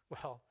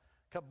 Well,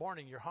 come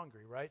morning, you're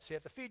hungry, right? So you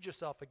have to feed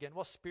yourself again.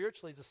 Well,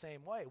 spiritually, the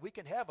same way. We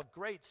can have a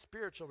great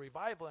spiritual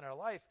revival in our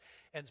life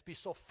and be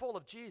so full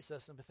of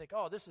Jesus and think,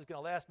 oh, this is going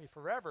to last me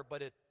forever,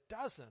 but it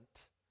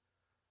doesn't.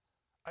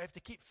 I have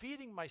to keep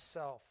feeding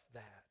myself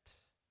that.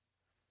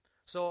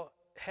 So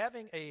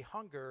having a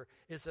hunger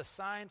is a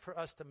sign for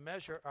us to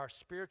measure our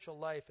spiritual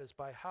life as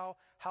by how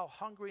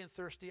hungry and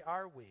thirsty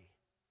are we.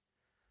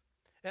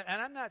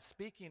 And I'm not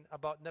speaking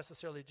about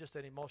necessarily just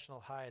an emotional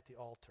high at the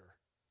altar.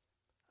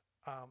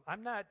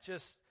 I'm not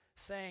just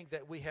saying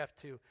that we have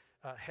to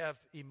have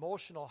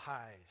emotional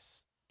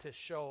highs to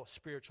show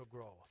spiritual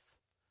growth.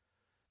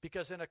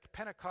 Because in a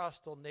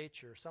Pentecostal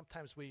nature,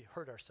 sometimes we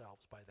hurt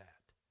ourselves by that.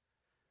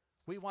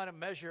 We want to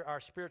measure our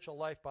spiritual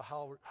life by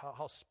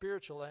how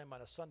spiritual I am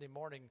on a Sunday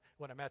morning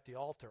when I'm at the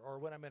altar or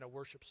when I'm in a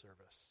worship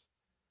service.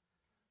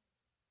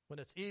 When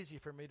it's easy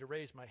for me to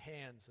raise my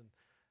hands and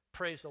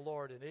praise the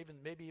Lord and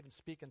maybe even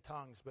speak in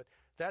tongues. But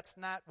that's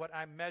not what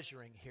I'm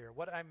measuring here.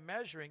 What I'm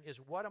measuring is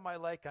what am I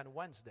like on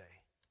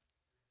Wednesday?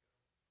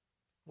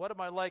 What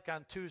am I like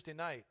on Tuesday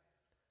night?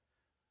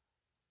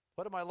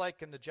 What am I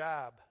like in the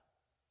job?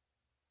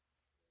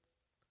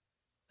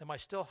 Am I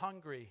still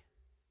hungry?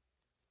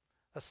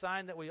 A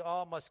sign that we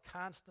all must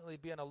constantly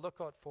be on a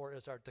lookout for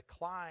is our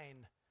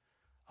decline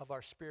of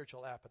our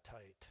spiritual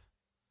appetite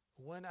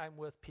when I'm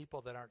with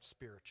people that aren't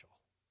spiritual.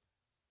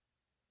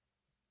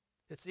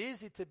 It's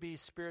easy to be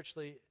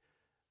spiritually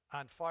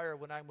on fire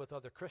when I'm with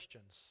other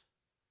Christians.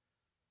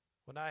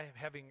 When I'm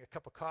having a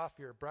cup of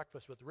coffee or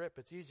breakfast with Rip,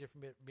 it's easier for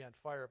me to be on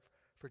fire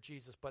for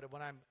Jesus. But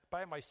when I'm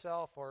by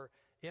myself or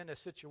in a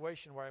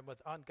situation where I'm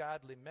with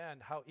ungodly men,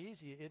 how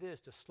easy it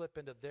is to slip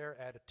into their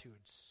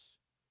attitudes.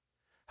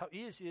 How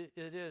easy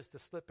it is to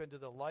slip into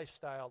the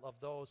lifestyle of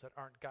those that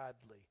aren't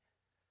godly.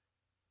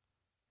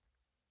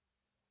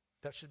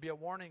 That should be a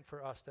warning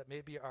for us that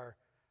maybe our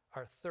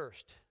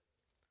thirst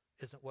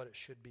isn't what it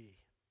should be.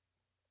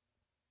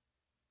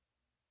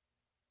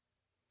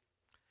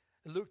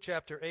 In Luke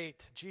chapter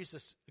 8,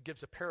 Jesus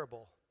gives a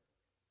parable.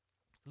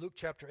 Luke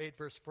chapter 8,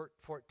 verse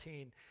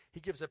 14, he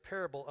gives a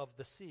parable of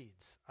the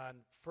seeds on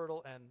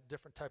fertile and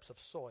different types of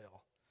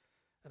soil.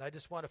 And I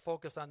just want to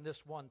focus on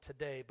this one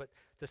today. But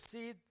the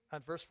seed,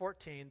 on verse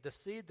 14, the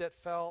seed that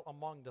fell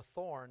among the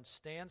thorns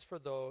stands for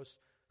those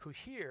who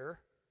hear,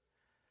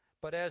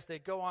 but as they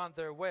go on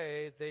their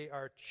way, they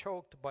are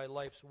choked by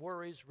life's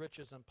worries,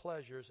 riches, and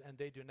pleasures, and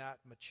they do not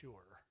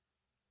mature.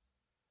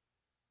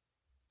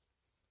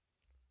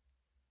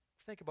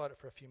 Think about it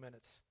for a few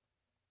minutes.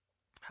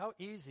 How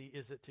easy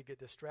is it to get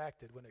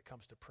distracted when it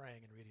comes to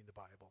praying and reading the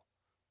Bible?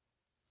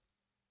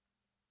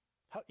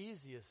 How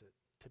easy is it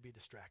to be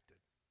distracted?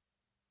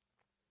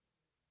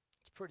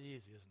 It's pretty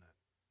easy, isn't it?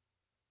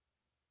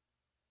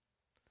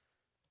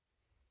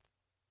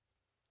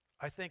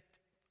 I think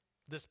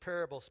this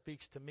parable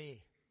speaks to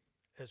me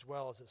as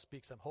well as it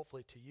speaks,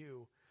 hopefully, to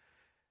you,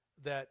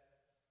 that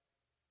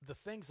the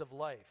things of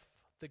life,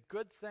 the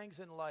good things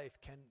in life,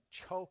 can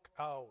choke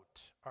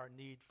out our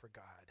need for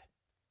God.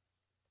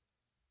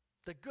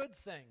 The good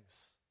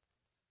things,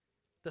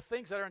 the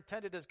things that are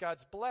intended as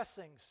God's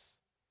blessings,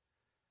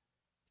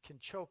 can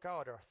choke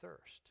out our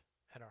thirst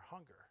and our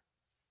hunger.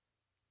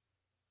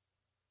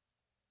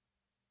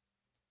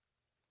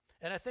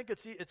 And I think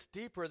it's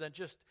deeper than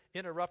just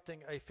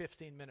interrupting a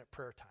 15-minute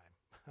prayer time.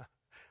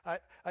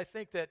 I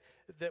think that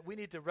we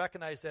need to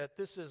recognize that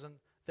this isn't,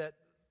 that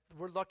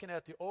we're looking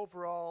at the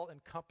overall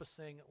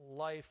encompassing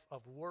life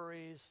of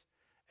worries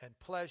and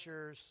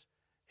pleasures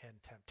and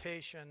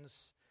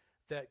temptations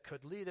that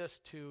could lead us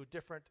to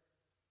different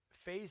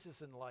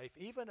phases in life.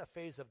 Even a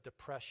phase of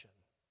depression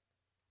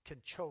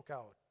can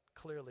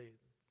clearly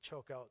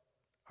choke out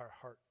our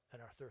heart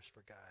and our thirst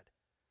for God.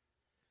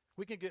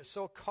 We can get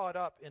so caught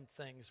up in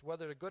things,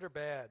 whether they're good or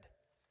bad,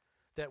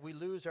 that we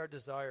lose our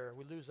desire,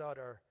 we lose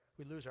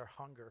our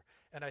hunger.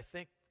 And I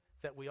think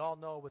that we all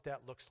know what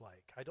that looks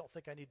like. I don't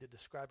think I need to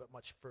describe it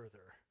much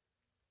further.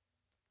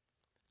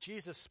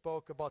 Jesus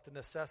spoke about the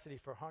necessity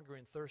for hungering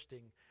and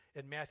thirsting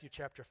in Matthew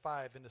chapter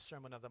 5 in the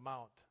Sermon on the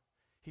Mount.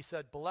 He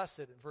said, blessed,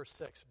 in verse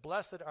 6,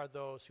 blessed are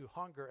those who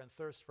hunger and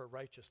thirst for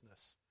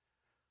righteousness,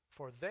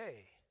 for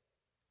they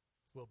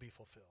will be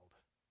fulfilled.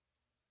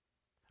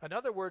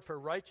 Another word for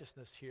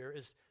righteousness here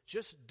is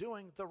just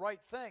doing the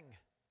right thing.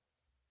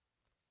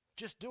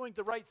 Just doing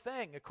the right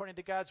thing, according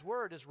to God's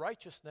word, is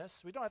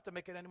righteousness. We don't have to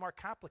make it any more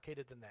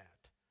complicated than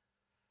that.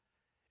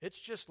 It's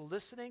just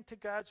listening to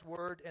God's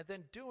word and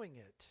then doing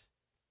it.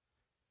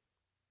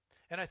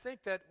 And I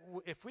think that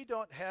if we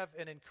don't have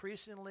an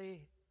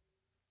increasingly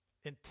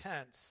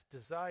intense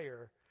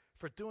desire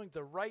for doing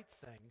the right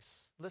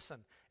things, listen,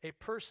 a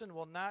person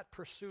will not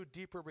pursue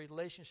deeper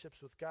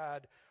relationships with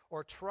God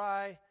or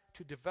try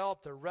to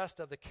develop the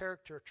rest of the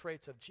character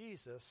traits of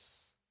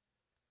Jesus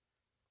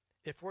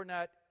if we're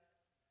not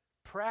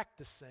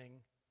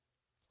practicing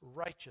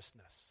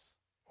righteousness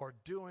or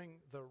doing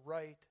the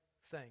right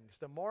things.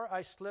 The more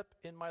I slip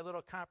in my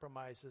little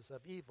compromises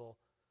of evil,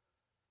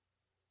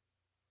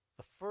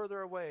 the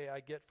further away I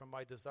get from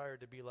my desire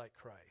to be like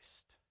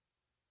Christ.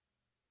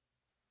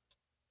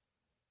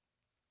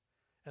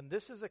 And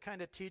this is the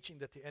kind of teaching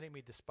that the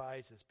enemy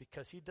despises,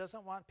 because he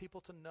doesn't want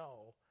people to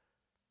know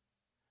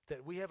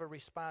that we have a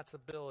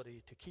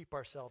responsibility to keep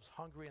ourselves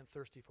hungry and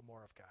thirsty for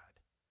more of God.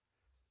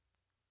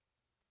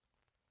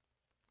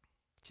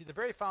 See, the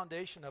very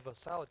foundation of a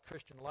solid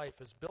Christian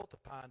life is built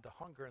upon the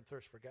hunger and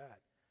thirst for God.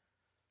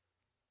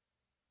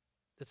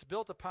 It's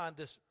built upon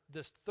this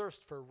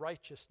thirst for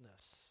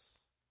righteousness.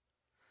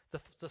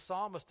 The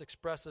psalmist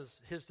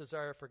expresses his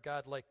desire for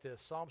God like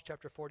this. Psalms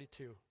chapter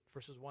 42,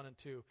 verses 1 and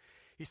 2.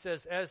 He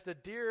says, as the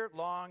deer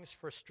longs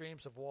for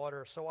streams of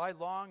water, so I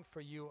long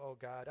for you, O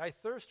God. I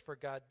thirst for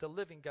God, the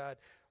living God.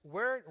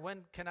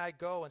 When can I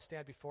go and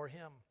stand before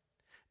him?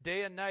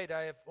 Day and night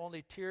I have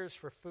only tears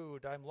for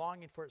food. I'm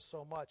longing for it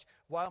so much,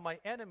 while my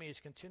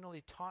enemies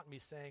continually taunt me,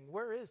 saying,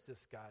 where is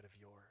this God of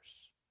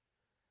yours?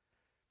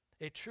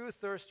 A true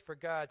thirst for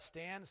God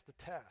stands the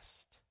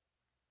test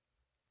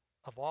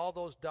of all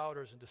those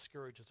doubters and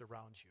discouragers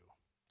around you.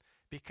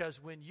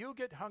 Because when you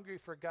get hungry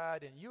for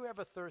God and you have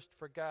a thirst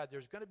for God,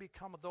 there's going to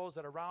become those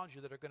that are around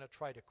you that are going to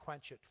try to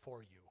quench it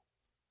for you.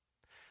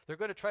 They're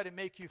going to try to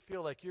make you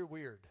feel like you're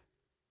weird.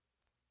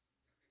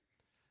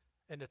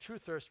 And the true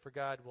thirst for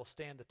God will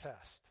stand the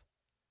test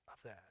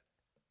of that.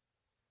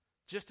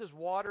 Just as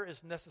water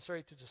is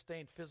necessary to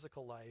sustain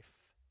physical life,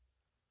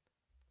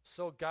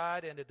 so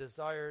God and a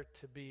desire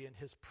to be in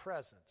his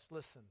presence.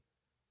 Listen,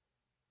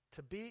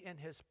 to be in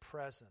his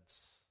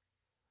presence,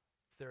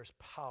 there's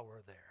power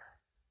there.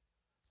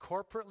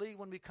 Corporately,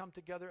 when we come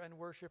together and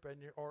worship,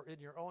 or in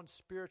your own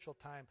spiritual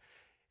time,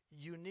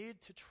 you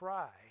need to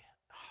try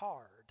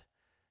hard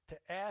to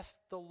ask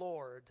the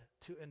Lord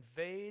to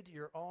invade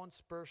your own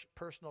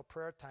personal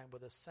prayer time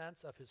with a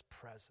sense of his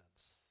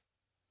presence.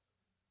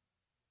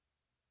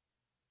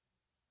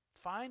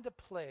 Find a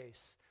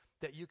place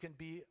that you can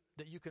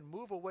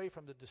move away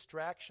from the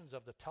distractions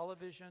of the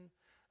television,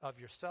 of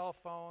your cell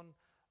phone,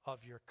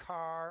 of your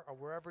car, or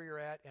wherever you're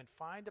at, and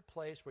find a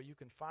place where you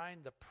can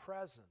find the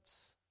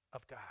presence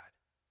of God.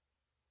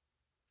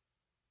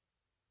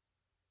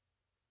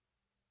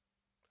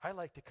 I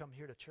like to come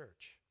here to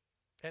church.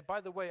 And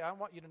by the way, I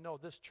want you to know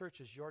this church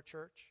is your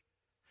church,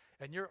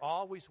 and you're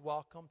always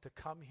welcome to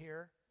come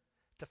here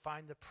to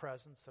find the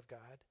presence of God,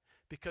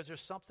 because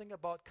there's something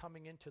about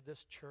coming into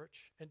this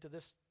church, into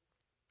this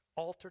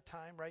altar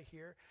time right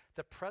here.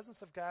 The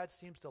presence of God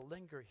seems to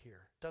linger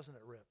here, doesn't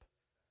it, Rip?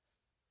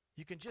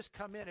 You can just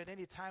come in at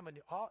any time, and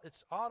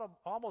it's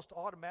almost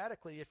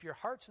automatically, if your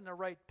heart's in the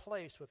right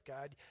place with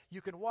God, you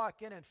can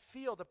walk in and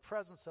feel the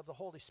presence of the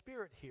Holy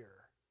Spirit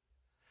here.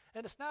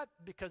 And it's not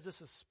because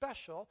this is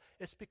special,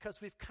 it's because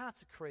we've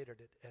consecrated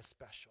it as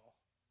special.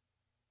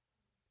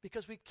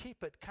 Because we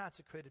keep it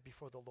consecrated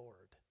before the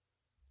Lord.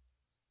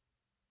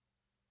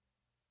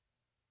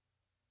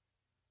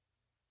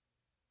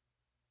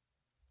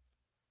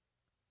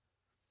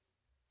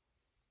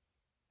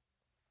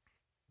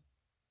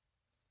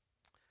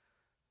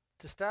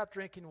 To stop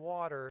drinking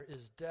water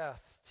is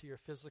death to your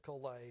physical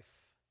life.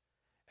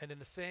 And in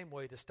the same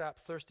way, to stop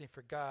thirsting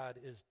for God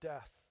is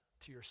death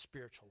to your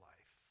spiritual life.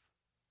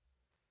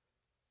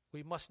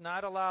 We must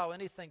not allow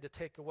anything to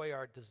take away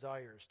our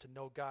desires to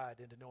know God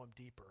and to know him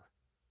deeper.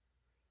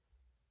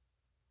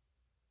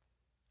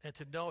 And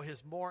to know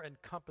his more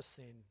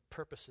encompassing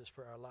purposes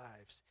for our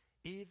lives,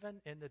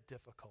 even in the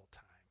difficult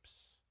times.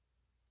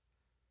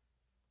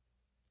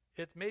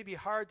 It may be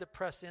hard to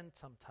press in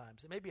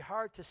sometimes. It may be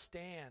hard to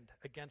stand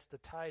against the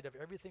tide of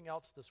everything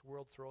else this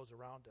world throws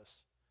around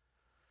us.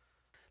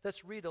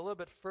 Let's read a little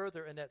bit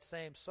further in that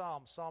same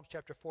psalm, Psalms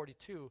chapter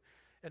 42.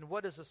 And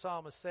what does the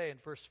psalmist say in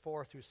verse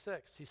 4 through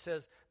 6? He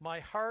says, "My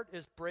heart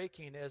is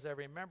breaking as I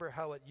remember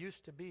how it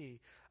used to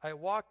be. I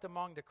walked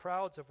among the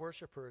crowds of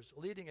worshipers,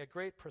 leading a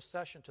great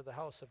procession to the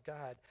house of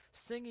God,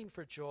 singing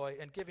for joy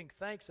and giving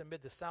thanks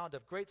amid the sound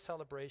of great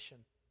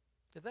celebration."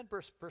 And then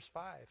verse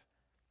 5.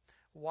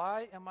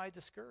 "Why am I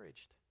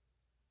discouraged?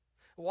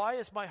 Why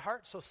is my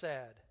heart so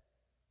sad?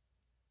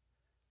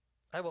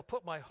 I will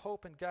put my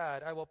hope in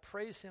God. I will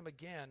praise him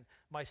again,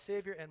 my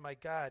Savior and my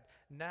God.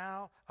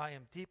 Now I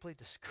am deeply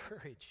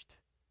discouraged."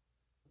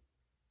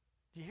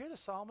 Do you hear the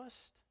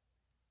psalmist?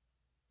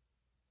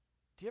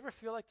 Do you ever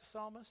feel like the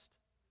psalmist?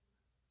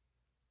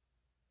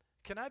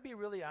 Can I be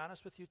really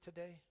honest with you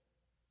today?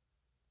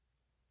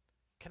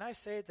 Can I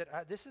say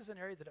that this is an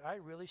area that I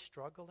really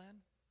struggle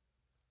in?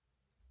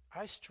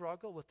 I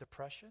struggle with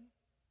depression.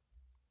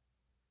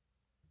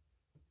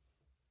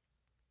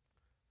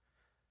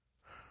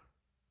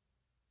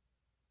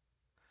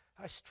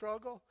 I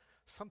struggle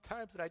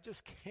sometimes that I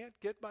just can't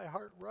get my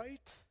heart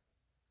right.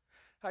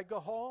 I go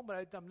home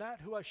and I'm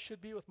not who I should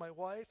be with my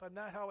wife. I'm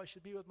not how I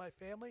should be with my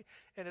family.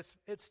 And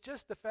it's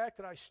just the fact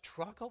that I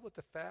struggle with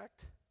the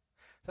fact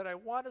that I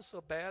want it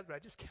so bad, but I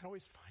just can't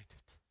always find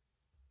it.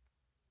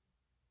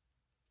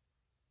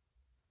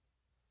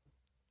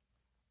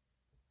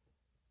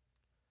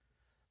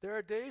 There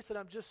are days that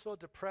I'm just so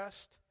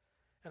depressed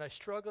and I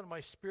struggle in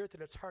my spirit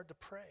that it's hard to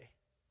pray.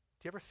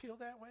 Do you ever feel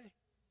that way?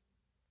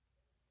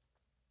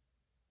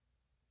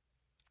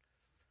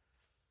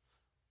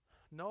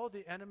 No,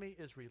 the enemy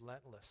is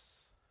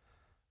relentless.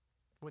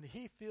 When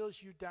he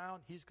feels you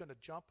down, he's going to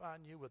jump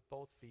on you with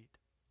both feet.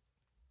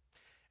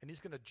 And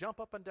he's going to jump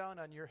up and down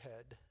on your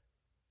head.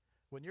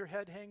 When your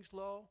head hangs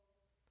low,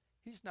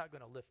 he's not going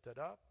to lift it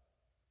up.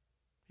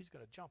 He's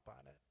going to jump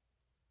on it.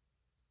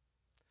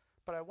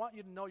 But I want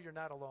you to know you're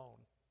not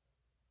alone.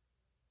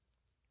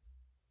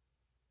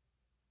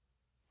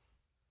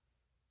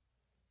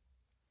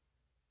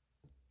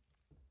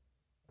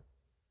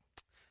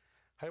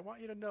 I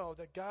want you to know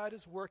that God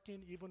is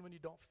working even when you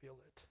don't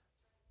feel it.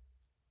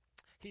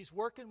 He's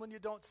working when you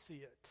don't see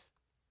it.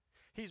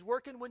 He's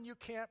working when you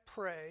can't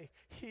pray.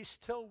 He's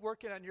still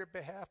working on your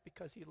behalf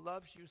because he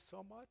loves you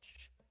so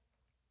much.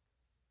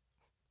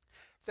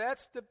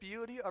 That's the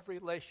beauty of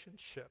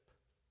relationship.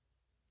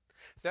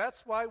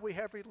 That's why we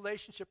have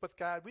relationship with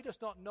God. We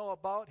just don't know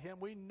about him.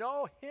 We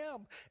know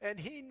him, and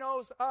he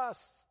knows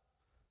us.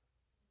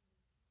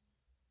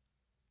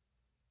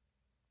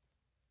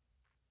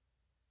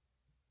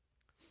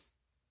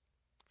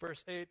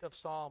 Verse 8 of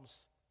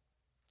Psalms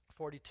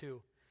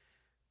 42.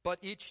 "But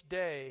each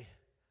day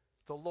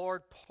the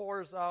Lord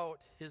pours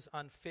out his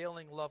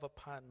unfailing love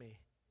upon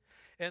me.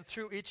 And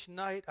through each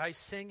night I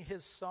sing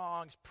his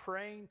songs,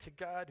 praying to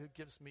God who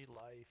gives me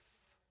life."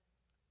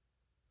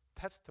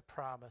 That's the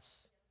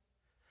promise.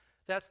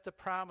 That's the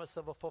promise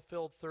of a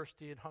fulfilled,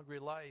 thirsty, and hungry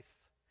life,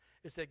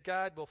 is that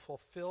God will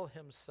fulfill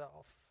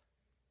himself.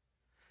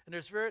 And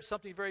there's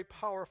something very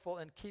powerful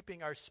in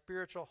keeping our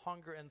spiritual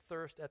hunger and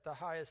thirst at the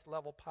highest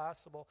level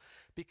possible,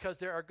 because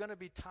there are going to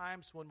be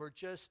times when we're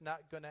just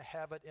not going to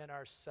have it in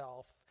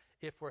ourselves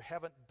if we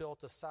haven't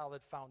built a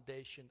solid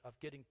foundation of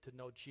getting to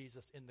know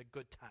Jesus in the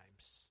good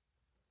times.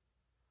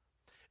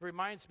 It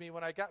reminds me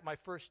when I got my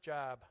first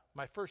job,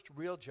 my first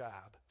real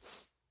job,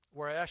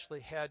 where I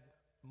actually had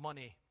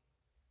money.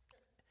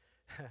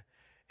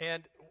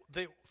 And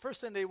the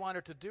first thing they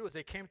wanted to do is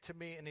they came to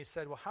me and they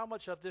said, "Well, how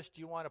much of this do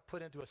you want to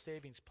put into a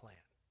savings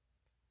plan?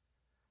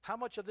 How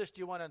much of this do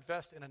you want to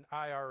invest in an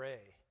IRA?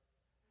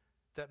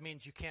 That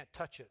means you can't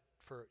touch it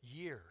for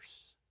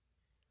years."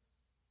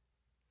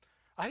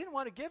 I didn't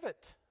want to give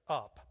it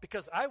up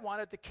because I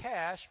wanted the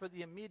cash for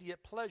the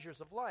immediate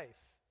pleasures of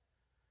life.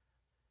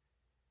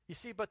 You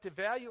see, but the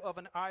value of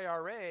an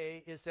IRA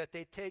is that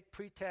they take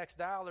pre-tax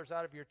dollars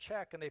out of your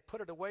check and they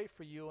put it away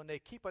for you and they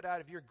keep it out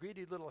of your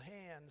greedy little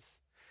hands.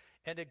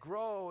 And it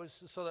grows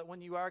so that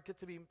when you get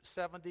to be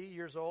 70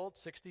 years old,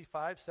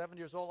 65, 70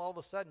 years old, all of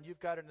a sudden you've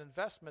got an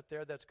investment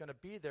there that's going to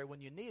be there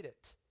when you need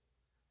it.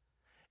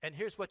 And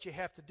here's what you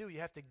have to do. You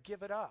have to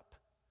give it up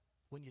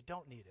when you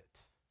don't need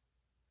it.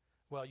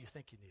 Well, you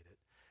think you need it.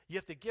 You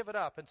have to give it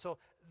up. And so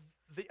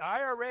the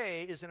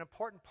IRA is an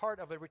important part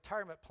of a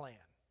retirement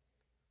plan.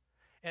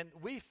 And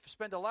we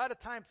spend a lot of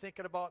time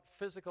thinking about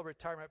physical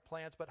retirement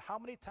plans, but how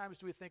many times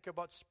do we think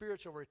about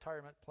spiritual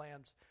retirement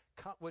plans,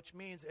 which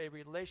means a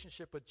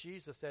relationship with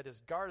Jesus that is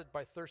guarded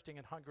by thirsting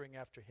and hungering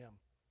after him?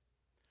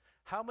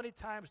 How many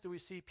times do we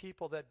see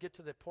people that get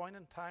to the point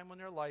in time in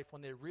their life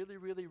when they really,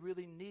 really,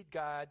 really need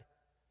God,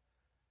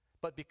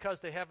 but because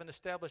they haven't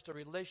established a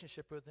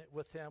relationship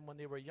with him when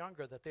they were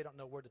younger, that they don't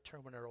know where to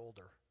turn when they're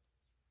older?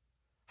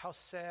 How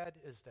sad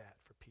is that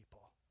for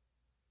people?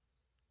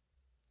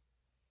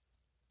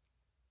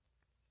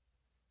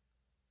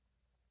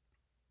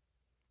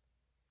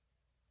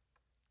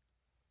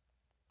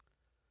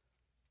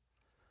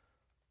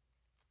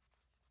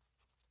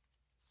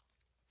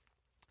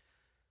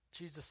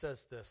 Jesus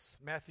says this,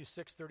 Matthew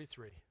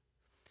 6:33.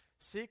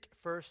 Seek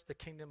first the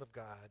kingdom of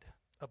God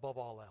above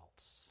all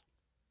else,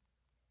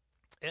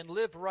 and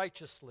live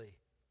righteously,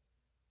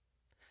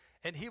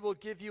 and he will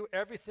give you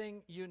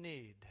everything you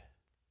need.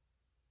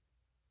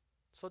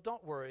 So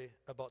don't worry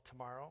about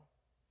tomorrow,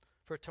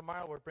 for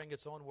tomorrow will bring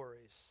its own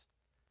worries.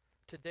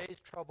 Today's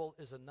trouble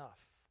is enough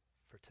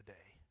for today.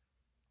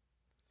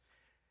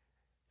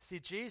 See,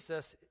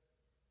 Jesus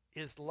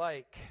is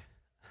like,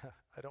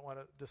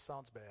 this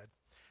sounds bad.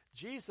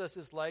 Jesus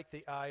is like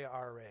the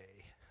IRA.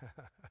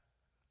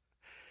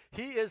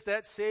 He is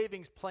that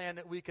savings plan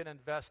that we can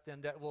invest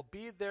in that will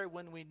be there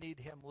when we need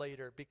him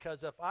later.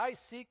 Because if I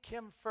seek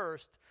him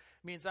first,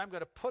 means I'm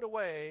going to put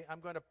away,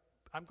 I'm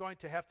going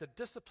to have to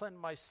discipline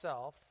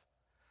myself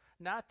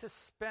not to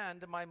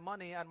spend my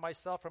money on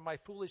myself or my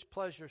foolish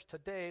pleasures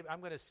today. I'm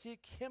going to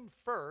seek him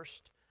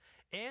first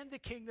and the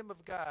kingdom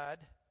of God,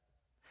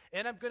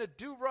 and I'm going to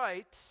do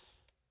right.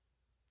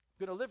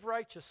 I'm going to live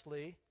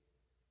righteously.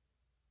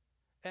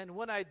 And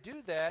when I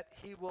do that,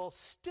 he will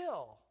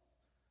still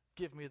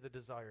give me the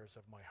desires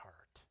of my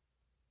heart.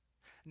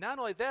 Not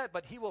only that,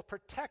 but he will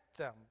protect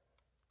them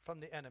from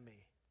the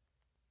enemy,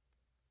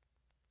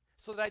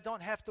 so that I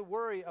don't have to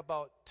worry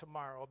about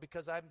tomorrow,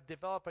 because I'm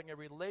developing a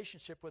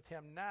relationship with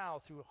him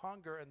now through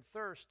hunger and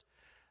thirst,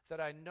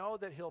 that I know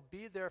that he'll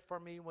be there for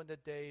me when the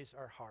days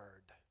are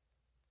hard.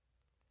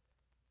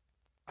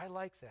 I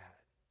like that.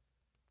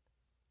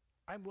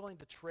 I'm willing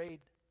to trade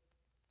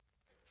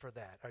for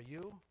that. Are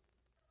you?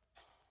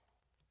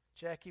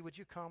 Jackie, would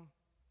you come?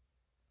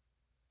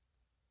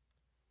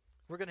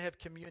 We're going to have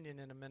communion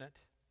in a minute.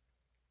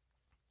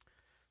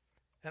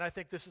 And I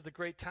think this is the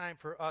great time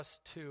for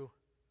us to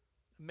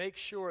make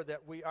sure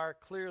that we are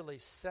clearly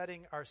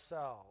setting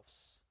ourselves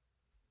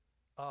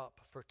up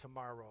for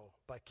tomorrow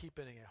by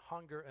keeping a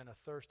hunger and a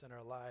thirst in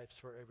our lives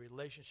for a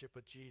relationship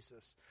with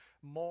Jesus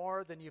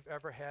more than you've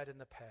ever had in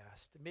the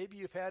past. Maybe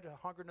you've had a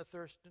hunger and a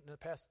thirst in the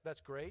past.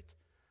 That's great.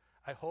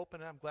 I hope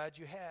and I'm glad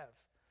you have.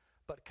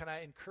 But can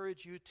I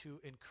encourage you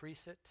to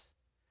increase it?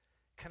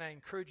 Can I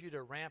encourage you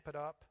to ramp it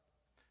up?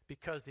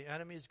 Because the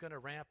enemy is going to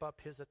ramp up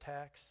his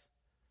attacks.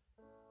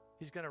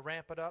 He's going to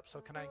ramp it up. So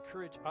can I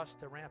encourage us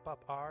to ramp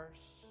up ours?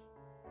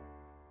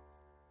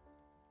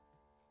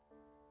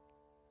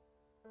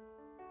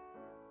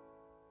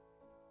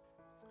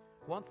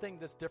 One thing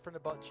that's different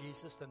about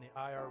Jesus than the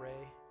IRA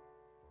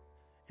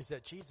is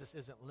that Jesus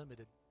isn't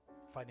limited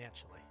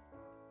financially.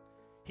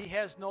 He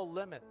has no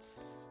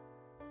limits.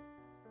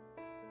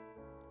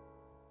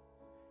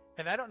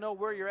 And I don't know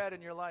where you're at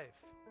in your life.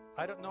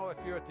 I don't know if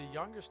you're at the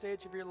younger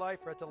stage of your life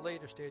or at the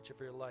later stage of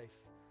your life.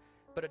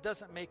 But it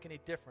doesn't make any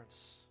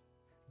difference.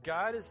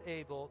 God is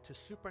able to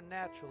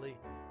supernaturally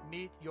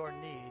meet your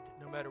need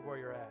no matter where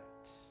you're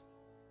at.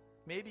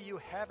 Maybe you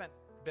haven't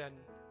been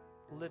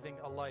living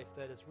a life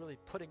that is really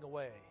putting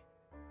away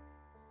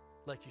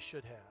like you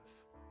should have.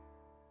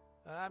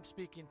 And I'm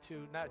speaking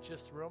to not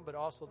just the room, but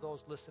also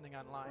those listening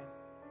online.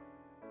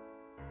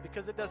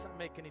 Because it doesn't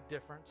make any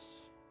difference.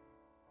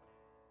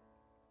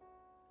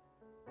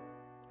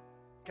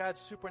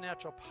 God's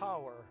supernatural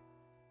power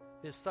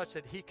is such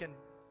that he can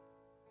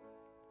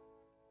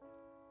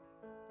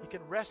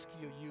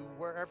rescue you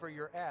wherever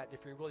you're at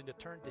if you're willing to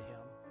turn to him.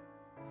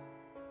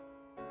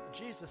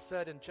 Jesus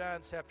said in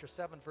John chapter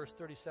 7, verse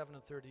 37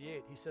 and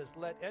 38, he says,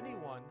 let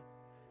anyone,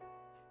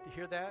 do you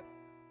hear that?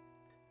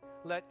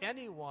 Let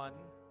anyone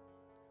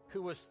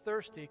who is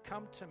thirsty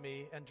come to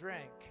me and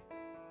drink.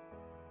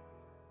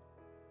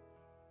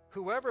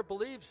 Whoever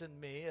believes in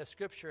me, as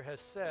Scripture has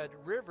said,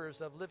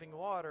 rivers of living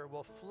water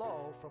will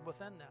flow from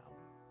within them.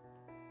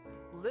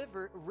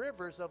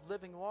 Rivers of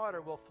living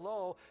water will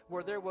flow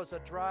where there was a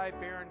dry,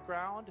 barren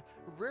ground.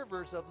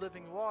 Rivers of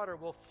living water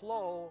will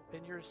flow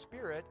in your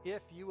spirit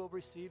if you will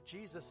receive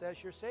Jesus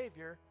as your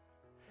Savior.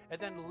 And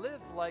then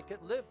live like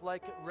it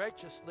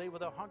righteously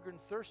with a hunger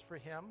and thirst for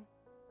him.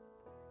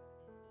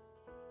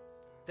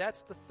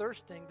 That's the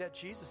thirsting that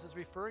Jesus is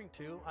referring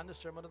to on the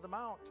Sermon on the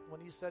Mount when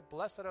he said,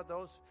 blessed are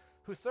those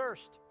who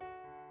thirst,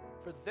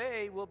 for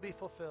they will be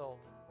fulfilled.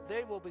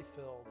 They will be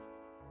filled.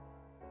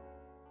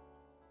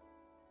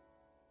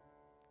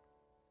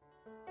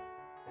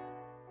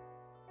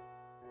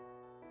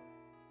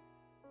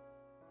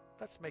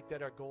 Let's make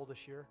that our goal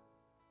this year.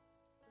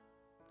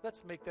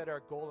 Let's make that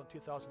our goal in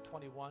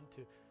 2021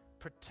 to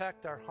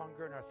protect our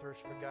hunger and our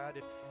thirst for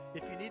God.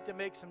 If you need to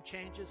make some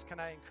changes, can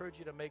I encourage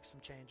you to make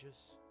some changes?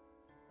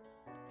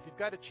 If you've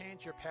got to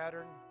change your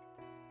pattern,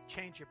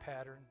 change your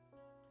pattern.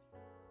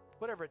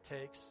 Whatever it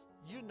takes.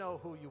 You know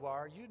who you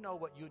are. You know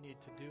what you need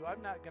to do.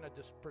 I'm not going to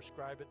just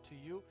prescribe it to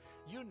you.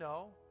 You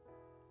know.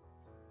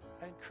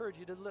 I encourage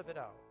you to live it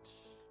out.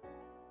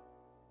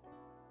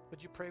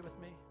 Would you pray with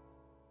me?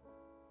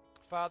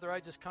 Father,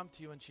 I just come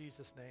to you in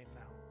Jesus' name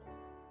now.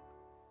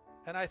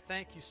 And I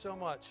thank you so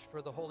much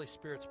for the Holy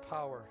Spirit's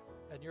power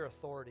and your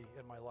authority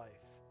in my life.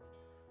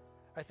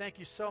 I thank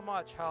you so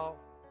much how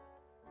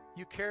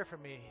you care for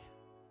me.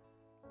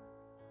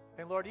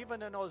 And Lord,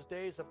 even in those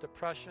days of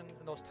depression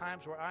and those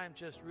times where I am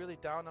just really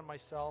down on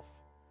myself,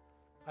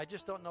 I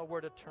just don't know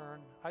where to turn.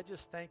 I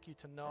just thank you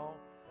to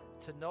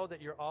know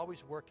that you're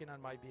always working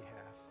on my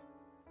behalf.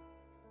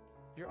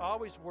 You're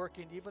always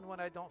working, even when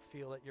I don't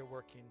feel it, you're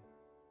working.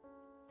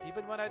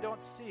 Even when I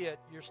don't see it,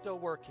 you're still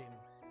working.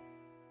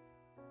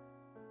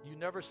 You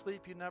never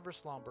sleep, you never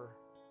slumber.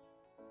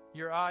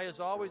 Your eye is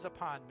always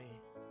upon me,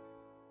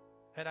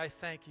 and I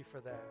thank you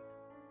for that.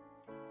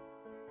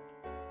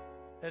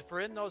 And for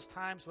in those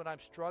times when I'm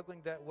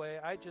struggling that way,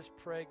 I just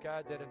pray,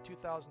 God, that in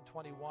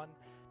 2021,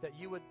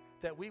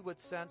 that we would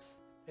sense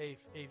a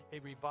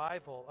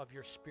revival of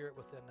your Spirit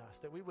within us,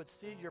 that we would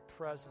see your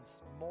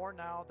presence more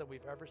now than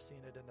we've ever seen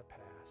it in the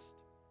past.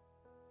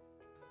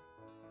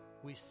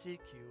 We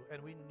seek you,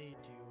 and we need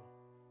you,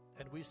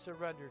 and we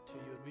surrender to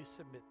you, and we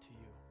submit to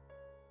you.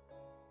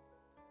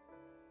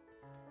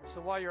 So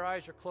while your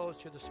eyes are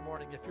closed here this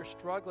morning, if you're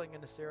struggling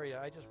in this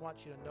area, I just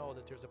want you to know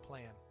that there's a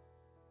plan.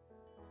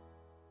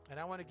 And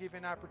I want to give you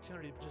an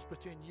opportunity just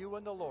between you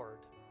and the Lord.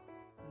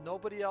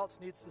 Nobody else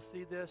needs to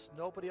see this.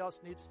 Nobody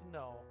else needs to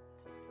know.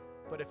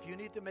 But if you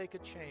need to make a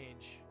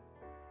change,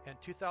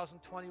 and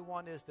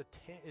 2021 is the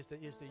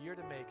year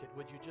to make it,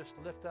 would you just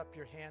lift up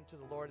your hand to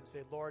the Lord and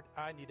say, Lord,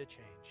 I need a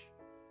change.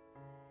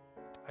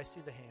 I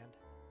see the hand.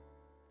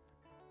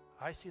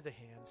 I see the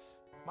hands.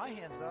 My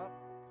hand's up.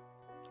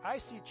 I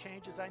see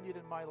changes I need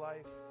in my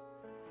life.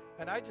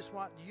 And I just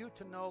want you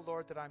to know,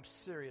 Lord, that I'm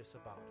serious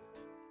about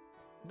it.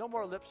 No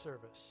more lip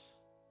service.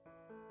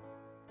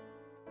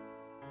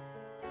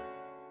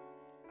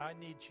 I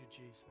need you,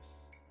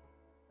 Jesus.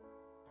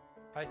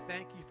 I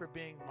thank you for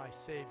being my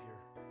Savior.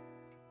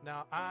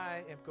 Now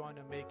I am going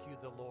to make you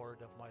the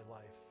Lord of my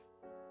life.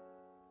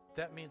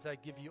 That means I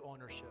give you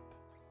ownership.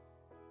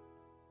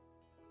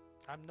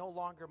 I'm no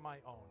longer my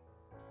own.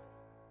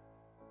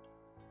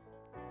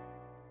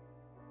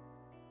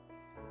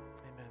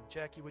 Amen.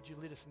 Jackie, would you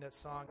lead us in that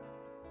song?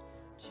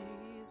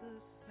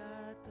 Jesus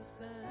at the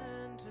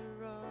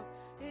center of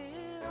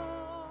it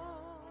all.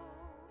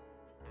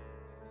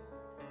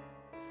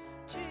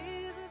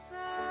 Jesus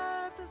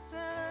at the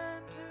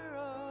center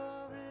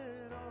of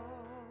it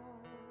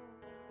all.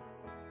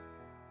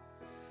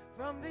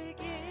 From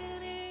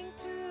beginning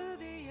to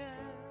the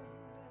end,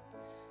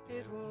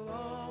 it will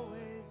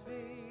always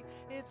be,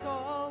 it's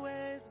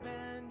always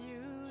been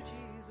you,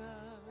 Jesus.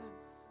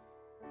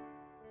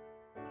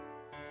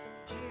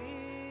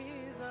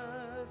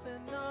 Jesus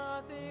and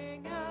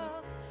nothing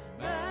else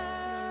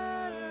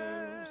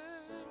matters.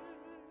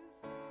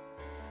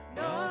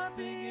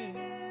 Nothing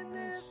in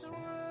this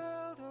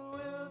world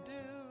will do.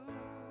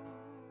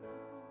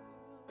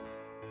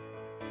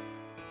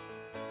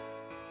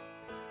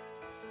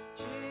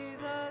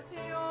 Jesus,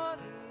 you're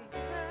the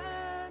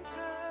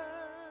center.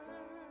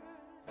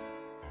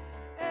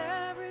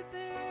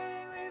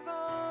 Everything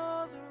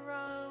revolves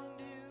around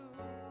you.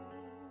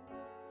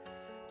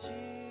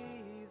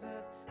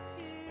 Jesus,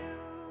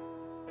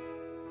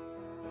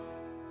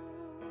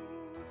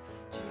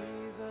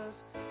 Jesus,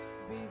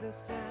 be the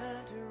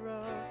center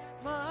of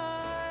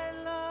my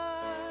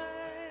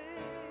life.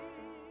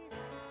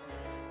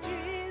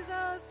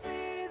 Jesus,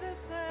 be the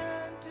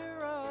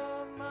center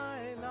of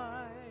my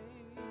life.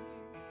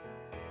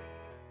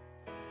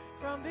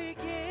 From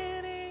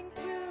beginning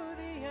to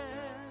the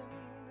end,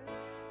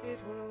 it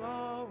will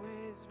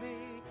always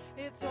be,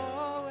 it's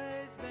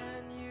always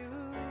been you,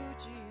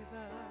 Jesus.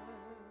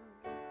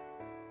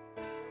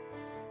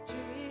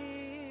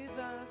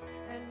 Jesus,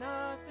 and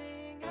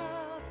nothing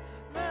else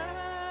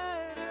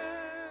matters.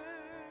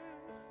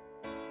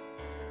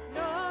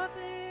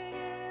 Nothing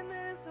in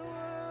this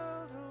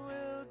world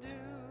will do.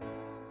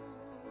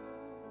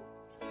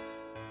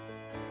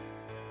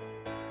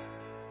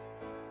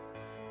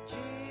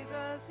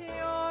 Jesus,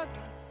 you're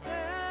the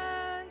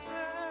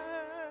center.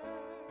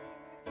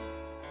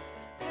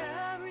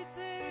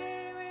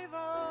 Everything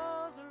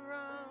revolves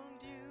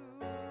around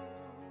you.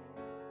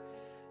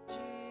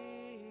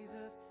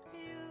 Jesus,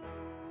 you.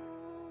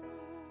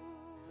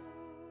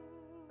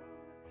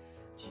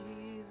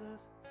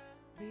 Jesus,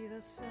 be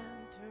the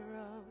center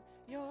of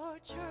your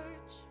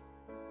church.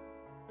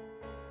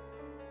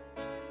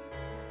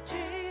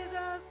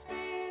 Jesus,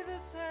 be the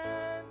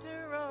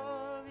center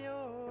of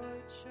your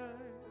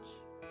church.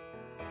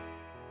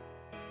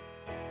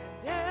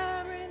 And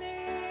every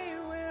knee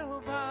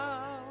will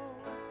bow,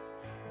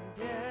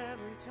 and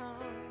every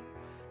tongue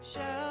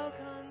shall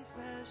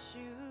confess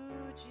you,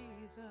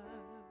 Jesus.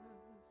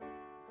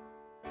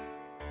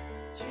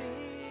 Jesus,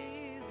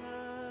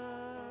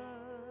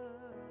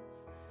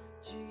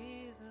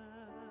 Jesus,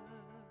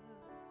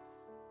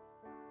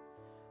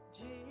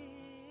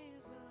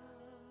 Jesus.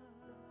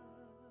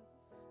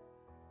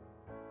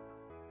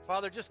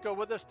 Father, just go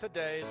with us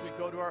today as we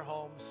go to our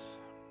homes.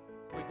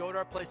 We go to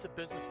our place of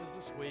businesses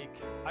this week.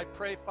 I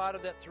pray, Father,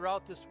 that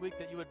throughout this week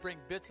that you would bring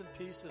bits and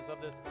pieces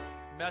of this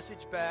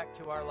message back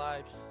to our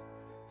lives,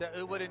 that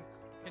it would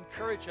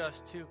encourage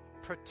us to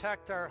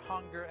protect our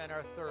hunger and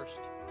our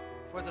thirst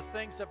for the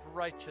things of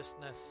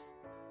righteousness,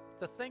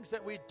 the things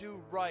that we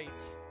do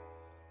right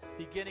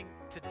beginning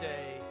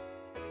today.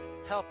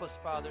 Help us,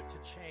 Father, to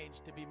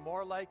change, to be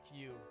more like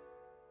you.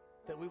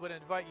 that we would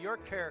invite your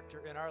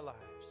character in our lives.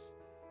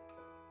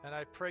 And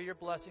I pray your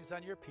blessings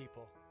on your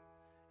people.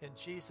 In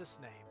Jesus'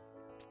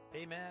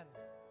 name, amen.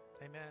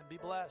 Amen. Be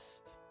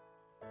blessed.